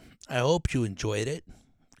enjoyed it. I hope you enjoyed it.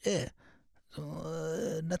 Yeah.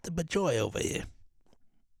 Nothing but joy over here.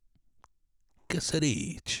 Kiss at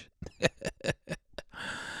each.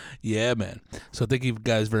 Yeah, man. So thank you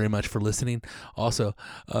guys very much for listening. Also,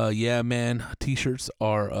 yeah, man, t-shirts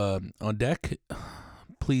are on deck.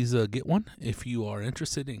 Please get one if you are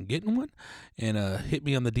interested in getting one. And hit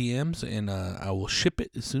me on the DMs, and I will ship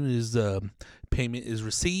it as soon as payment is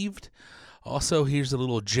received. Also, here's a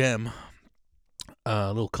little gem,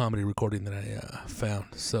 a little comedy recording that I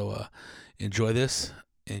found. So enjoy this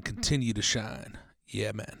and continue to shine.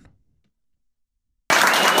 Yeah, man.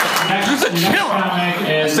 Next comic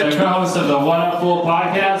is the co-host of the One Up Fool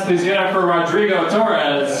podcast. Please get up for Rodrigo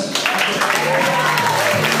Torres.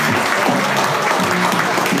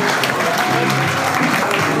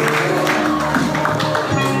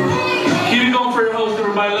 Keep it going for your host,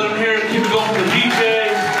 everybody. Let them hear it. Keep it going for the DJ.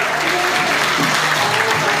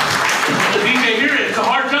 The DJ, hear it. It's a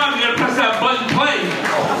hard job. You gotta press that button play.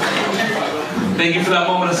 Thank you for that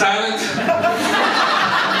moment of silence.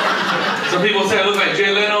 Some people say I look like Jay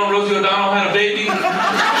Leno and Rosie O'Donnell had a baby.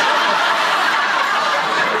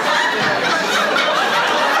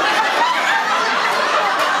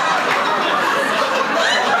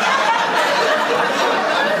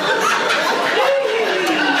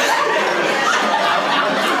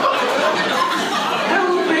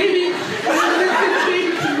 Hello, baby.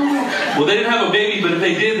 Well, they didn't have a baby, but if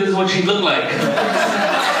they did, this is what she'd look like.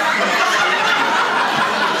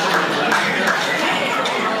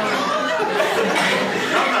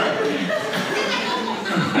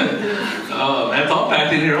 That's all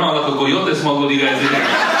packed in here, huh? Like a coyote smuggled you guys in here.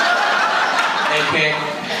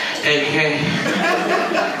 AK.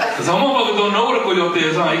 Some motherfuckers don't know what a coyote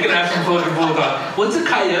is, huh? You can ask some fucking fools, what's a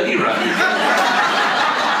coyote, right?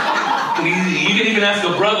 You can even ask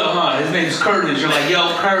a brother, huh? His name's Curtis. You're like,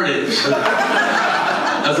 yo, Curtis.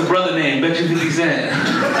 That's a brother name. Bet you 50 cents.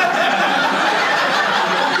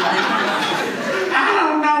 I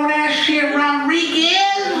don't know that shit, Rodriguez.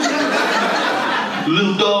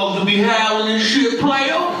 Little dogs will be howling and shit,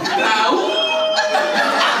 player.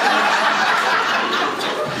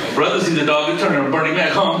 Brother sees the dog, he turn around, Bernie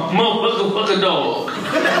Mac, huh? Motherfucker, fuck a dog.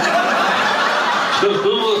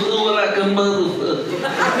 Like a motherfucker.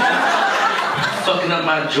 Fucking up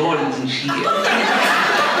my Jordans and shit.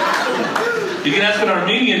 You can ask an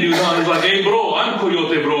Armenian dude, huh? He's like, hey, bro, I'm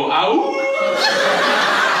Coyote, bro. Ow.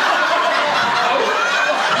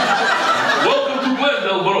 Welcome to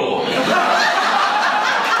Glendale, bro.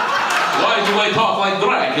 Why do I talk like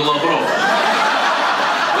Dracula, bro?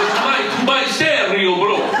 It's my stereo,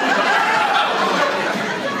 bro.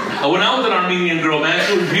 I went out with an Armenian girl, man.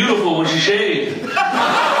 She was beautiful when she shaved.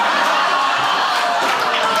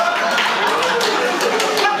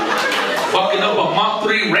 Fucking up a Mach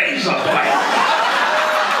 3 razor blade.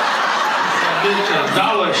 Bitch,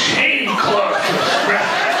 $1 shave club.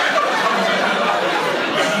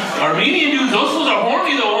 Armenian dudes, those fools are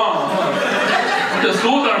horny though, huh? The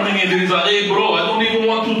school Armenian dude, he's like, hey bro, I don't even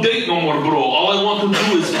want to date no more, bro. All I want to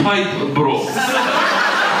do is pipe, bro.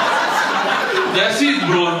 That's it,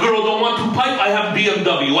 bro. If girl don't want to pipe, I have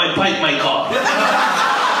BMW. I pipe my car.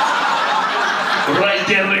 Right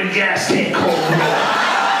there in gas tank hole, bro.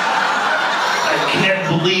 I can't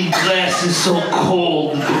believe glass is so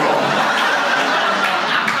cold, bro.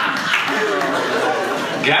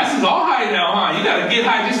 Gas is all high now, huh? You gotta get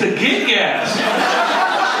high just to get gas.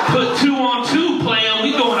 Put 2 on 2 playing,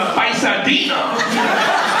 we going to Pasadena.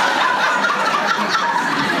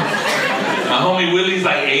 My homie Willie's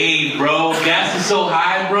like, hey, bro, gas is so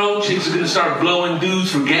high, bro. Chicks are gonna start blowing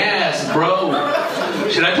dudes for gas, bro.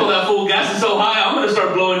 Should I tell that fool gas is so high? I'm gonna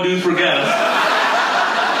start blowing dudes for gas.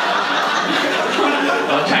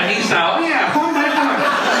 Chinese style, yeah.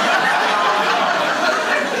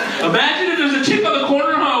 Imagine if there's a chick on the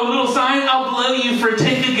corner, huh, with a little sign, I'll blow you for a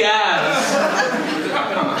tank of gas.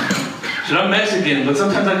 Shit, I'm Mexican, but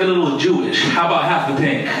sometimes I get a little Jewish. How about half the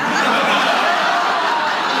pink?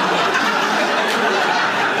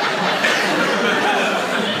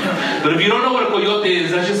 But if you don't know what a coyote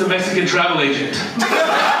is, that's just a Mexican travel agent.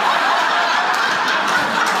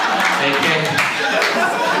 AK.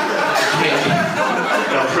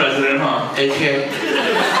 Our president, huh? AK.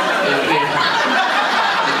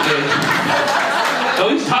 Oh,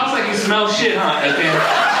 he talks like he smells shit, huh? AK.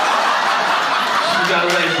 You got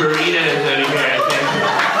like burritos over here, AK.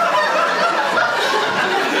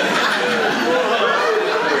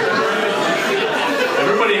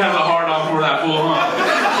 Everybody has a hard on for that fool, huh?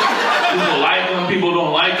 People like them, people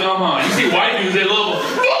don't like them, huh? You see white dudes, they love them.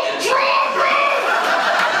 Fucking Trump, bro!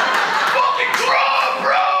 Fucking Trump,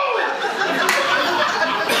 bro!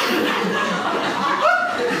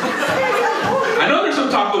 I know there's some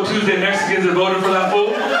Taco Tuesday Mexicans that voted for that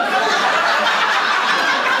fool.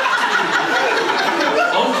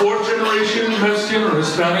 I'm fourth generation Mexican or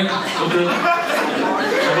Hispanic. Okay.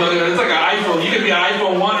 But it's like an iPhone. You can be an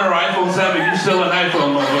iPhone 1 or iPhone 7. You're still an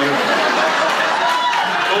iPhone, motherfucker.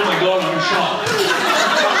 Oh my God, I'm shocked. I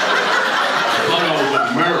thought I was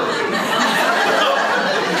American.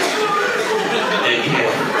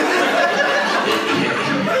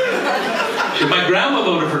 Shit, my grandma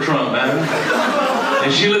voted for Trump, man.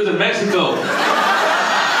 And she lives in Mexico.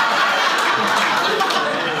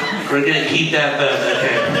 We're gonna keep that,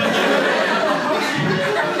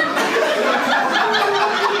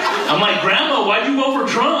 I'm like, Grandma, why'd you vote for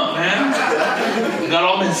Trump, man? Got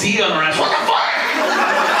all Mencia on her ass. What the fuck?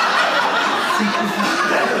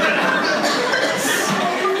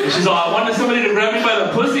 And she's all, I wanted somebody to grab me by the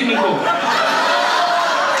pussy, Nico.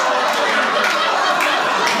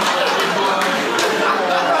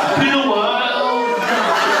 Been a while.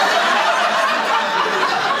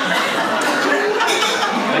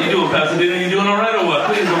 How you doing, Pasadena? You doing all right or what?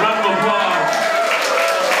 Please, a round of applause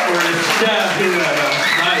for the staff here at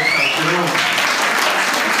Nice House.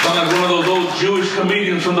 Sound like one of those old Jewish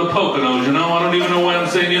comedians from the Poconos, you know? I don't even know why I'm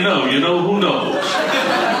saying you know. You know, who knows?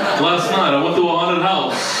 Last night, I went to a haunted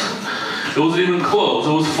house. It wasn't even closed.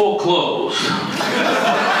 It was full closed.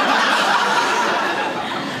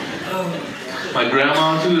 My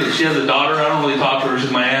grandma, too, she has a daughter. I don't really talk to her.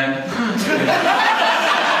 She's my aunt.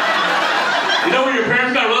 You know when your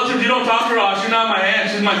parents got relatives, you don't talk to her. Oh, she's not my aunt.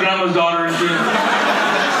 She's my grandma's daughter and shit.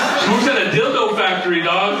 She works at a dildo factory,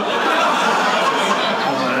 dog.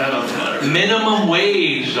 Minimum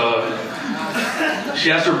wage, dog.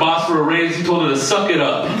 She asked her boss for a raise. He told her to suck it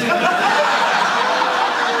up.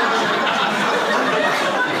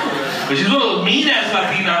 But she's one of those mean-ass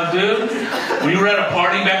Latinas, dude. When you were at a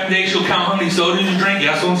party back in the day, she'll count how many sodas you drink.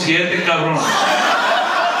 Ya son 7, cabrón.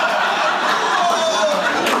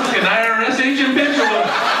 An IRS agent, bitch.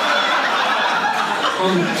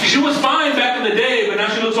 She was fine back in the day, but now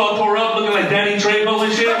she looks all tore up, looking like Danny Trejo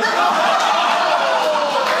and shit.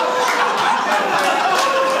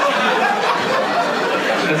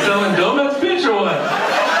 Selling donuts, bitch, or what?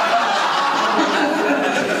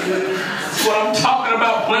 That's what I'm talking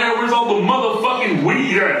about, player. Where's all the motherfucking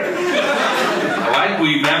weed at? I like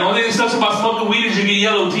weed, man. The only thing that sucks about smoking weed is you get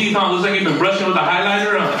yellow teeth, huh? Looks like you've been brushing with a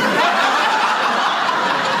highlighter, huh?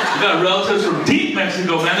 We got relatives from deep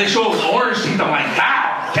Mexico, man. They show us orange teeth. I'm like,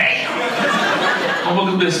 God damn.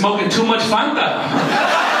 Motherfuckers been smoking too much Fanta.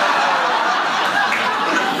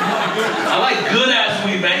 I like good-ass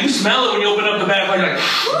weed, man. You smell it when you open up the bag. Like,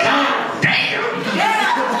 God damn.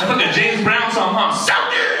 That's like a James Brown song, huh? So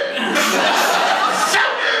good. So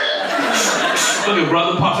good. Look at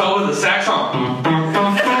brother pops out with the sax on. Oh,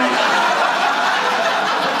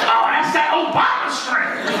 that's that Obama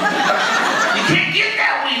string. You can't get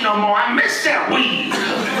that weed no more. I miss that weed.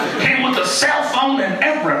 Came with a cell phone and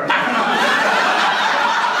everything.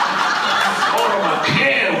 Oh,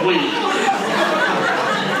 can weed.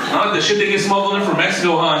 I like the shit they get smuggled in from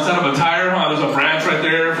Mexico, huh? Instead of a tire, huh? There's a branch right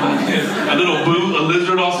there. A little boot, a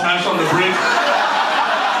lizard all smashed on the brick.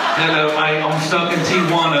 Hello, I'm stuck in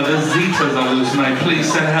Tijuana. The Zetas are loose, mate.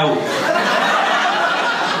 Please send help.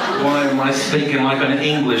 Why am I speaking like an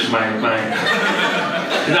Englishman, mate?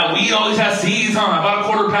 That weed always has seeds, huh? I bought a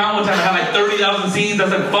quarter pound one time. I had like 30,000 seeds. I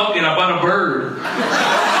said, fuck it. I bought a bird.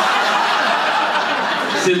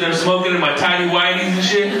 Sitting there smoking in my tiny whiteys and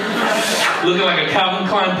shit. Looking like a Calvin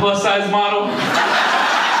Klein plus size model.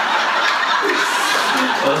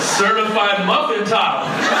 A certified muffin top.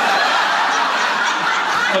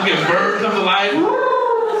 Fucking bird comes alive.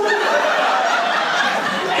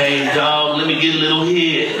 Hey dog, let me get a little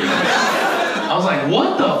hit. I was like,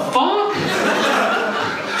 what the fuck?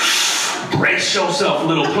 Brace yourself,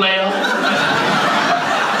 little player.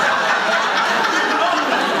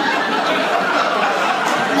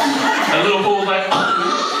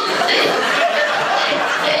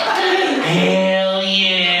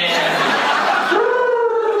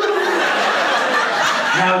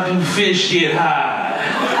 fish get high.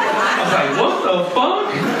 I was like, what the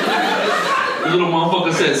fuck? The little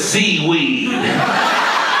motherfucker said seaweed.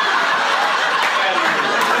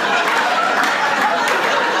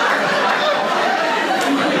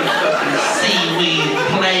 Seaweed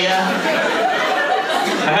player.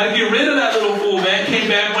 I had to get rid of that little fool, man. Came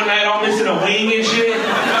back one night all missing a wing and shit.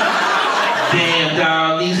 Damn,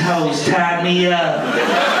 dog, these hoes tied me up.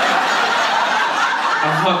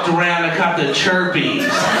 I fucked around and caught the chirpies.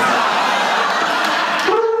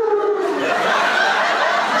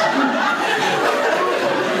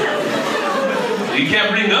 You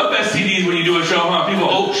can't bring up STDs when you do a show, huh? People,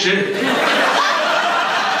 oh shit.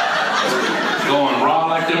 Going raw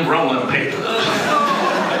like them rolling papers.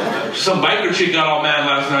 Some biker chick got all mad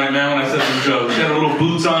last night, man, when I said some jokes. She had her little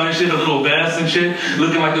boots on and shit, a little vest and shit,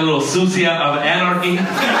 looking like a little Susie of anarchy.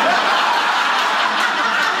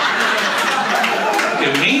 A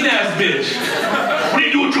mean ass bitch. What are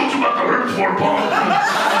you doing jokes about the herb for, punk?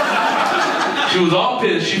 She was all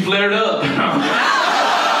pissed. She flared up.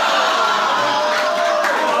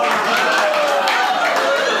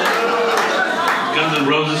 Guns N'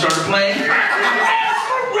 Roses started playing.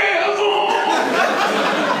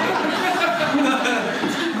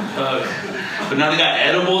 But now they got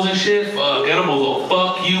edibles and shit. Fuck, edibles will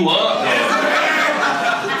fuck you up.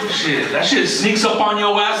 Shit, that shit sneaks up on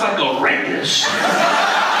your ass like a rapist.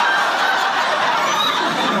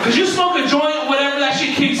 Cause you smoke a joint, whatever, that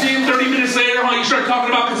shit kicks in 30 minutes later, huh? You start talking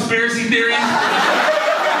about conspiracy theories.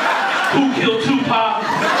 Who killed Tupac?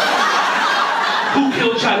 Who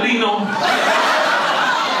killed Chalino?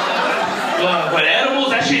 But edibles,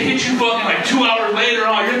 that shit hits you fucking like 2 hours later,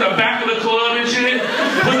 huh? You're at the back of the club and shit,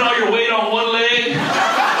 putting all your weight on one leg.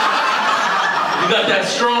 You got that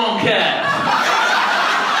strong calf.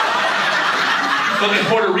 Fucking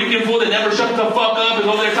Puerto Rican fool that never shuts the fuck up is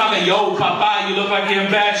over there talking, yo, papa, you look like you're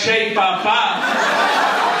in bad shape, papa.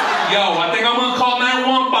 Yo, I think I'm gonna call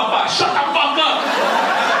 911, papa. Shut the fuck up.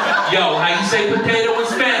 Yo, how you say potato in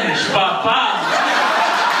Spanish, papa?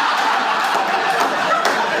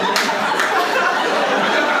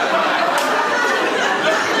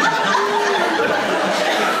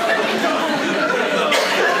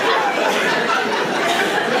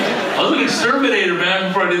 I was an exterminator, man,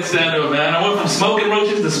 before I did stand-up, man. I went from smoking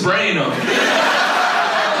roaches to spraying them.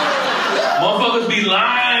 Motherfuckers be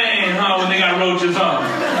lying, huh, when they got roaches, huh?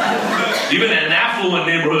 Even in affluent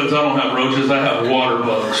neighborhoods, I don't have roaches, I have water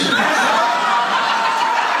bugs.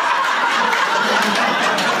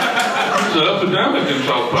 It's an epidemic in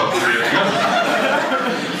South Pasadena.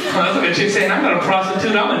 That's like a chick saying, I'm not a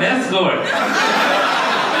prostitute, I'm an escort.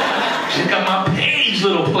 Check out my page,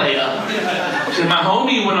 little player. Shit, my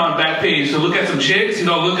homie went on Backpage to look at some chicks. He's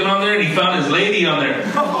all looking on there, and he found his lady on there.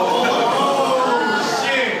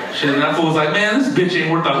 Shit, and that fool was like, man, this bitch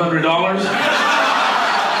ain't worth $100.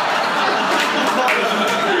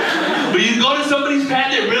 But you go to somebody's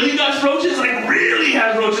pad that really got roaches, like really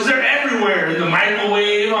has roaches. They're everywhere. In the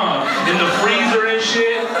microwave, in the freezer and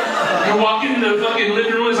shit. You're walking in the fucking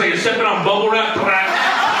living room, it's like you're stepping on bubble wrap.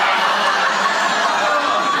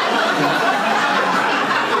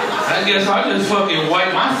 I guess I just fucking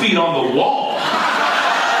wipe my feet on the wall.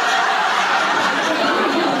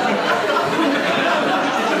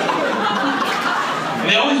 And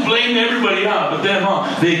they always blame everybody out, but then,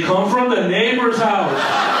 they come from the neighbor's house.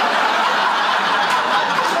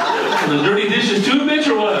 The dirty dishes too, bitch,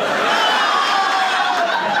 or what?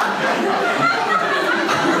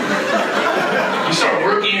 You start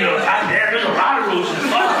working, you're like, God damn, there's a lot of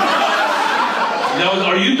roaches.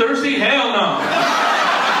 Are you thirsty? Hell no.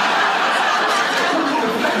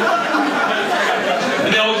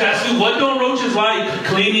 And they always ask you, what don't roaches like?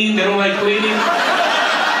 Cleaning? They don't like cleaning?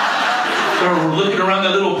 They're looking around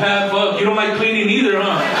that little pad. Fuck, you don't like cleaning either,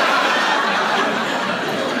 huh?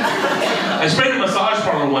 I sprayed a massage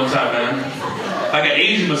parlor one time, man. Like an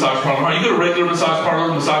Asian massage parlor, huh? You go to a regular massage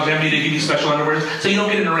parlor, massage envy, they give you special underwear, so you don't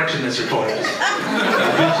get an erection in Sartorius.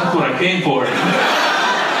 That's what I came for.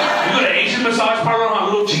 You go to Asian massage parlor, huh? A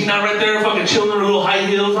little China right there, fucking chilling in her little high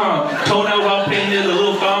heels, huh? Toenails all painted, a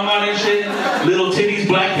little thong on and shit. Little titties,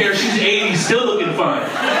 black hair. She's 80, still looking fine.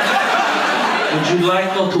 Would you like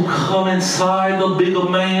her to come inside, the bigger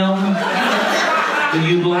man? Would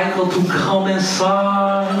you like her to come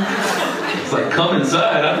inside? It's like, come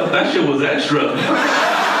inside? I thought that shit was extra.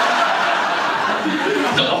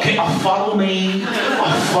 Okay, follow me.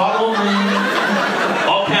 Follow me.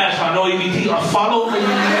 All cash, I know EBT. Follow me.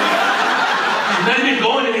 She's not even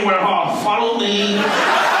going anywhere, huh? Follow me.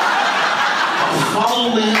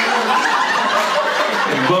 Follow me.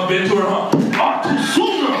 And bump into her, huh? Too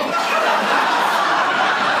soon.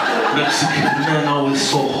 Mexican men always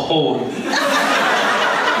so horny.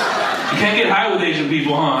 can't get high with Asian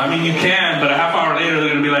people, huh? I mean, you can, but a half hour later they're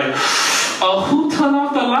gonna be like, oh, who turned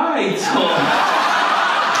off the lights? Oh.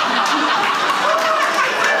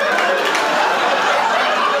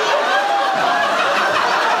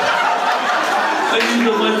 I need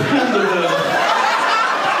the left hand of them.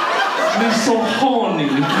 They're so horny.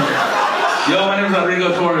 Yo, my name is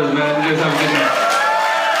Rodrigo Torres, man. You guys have a good night.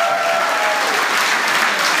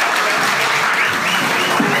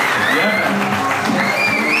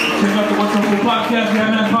 Check out the What's Up Fool podcast,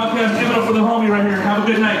 Yeah Man podcast. Give it up for the homie right here. Have a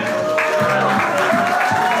good night.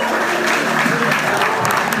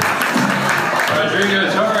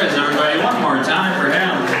 Rodrigo Torres, everybody, one more time.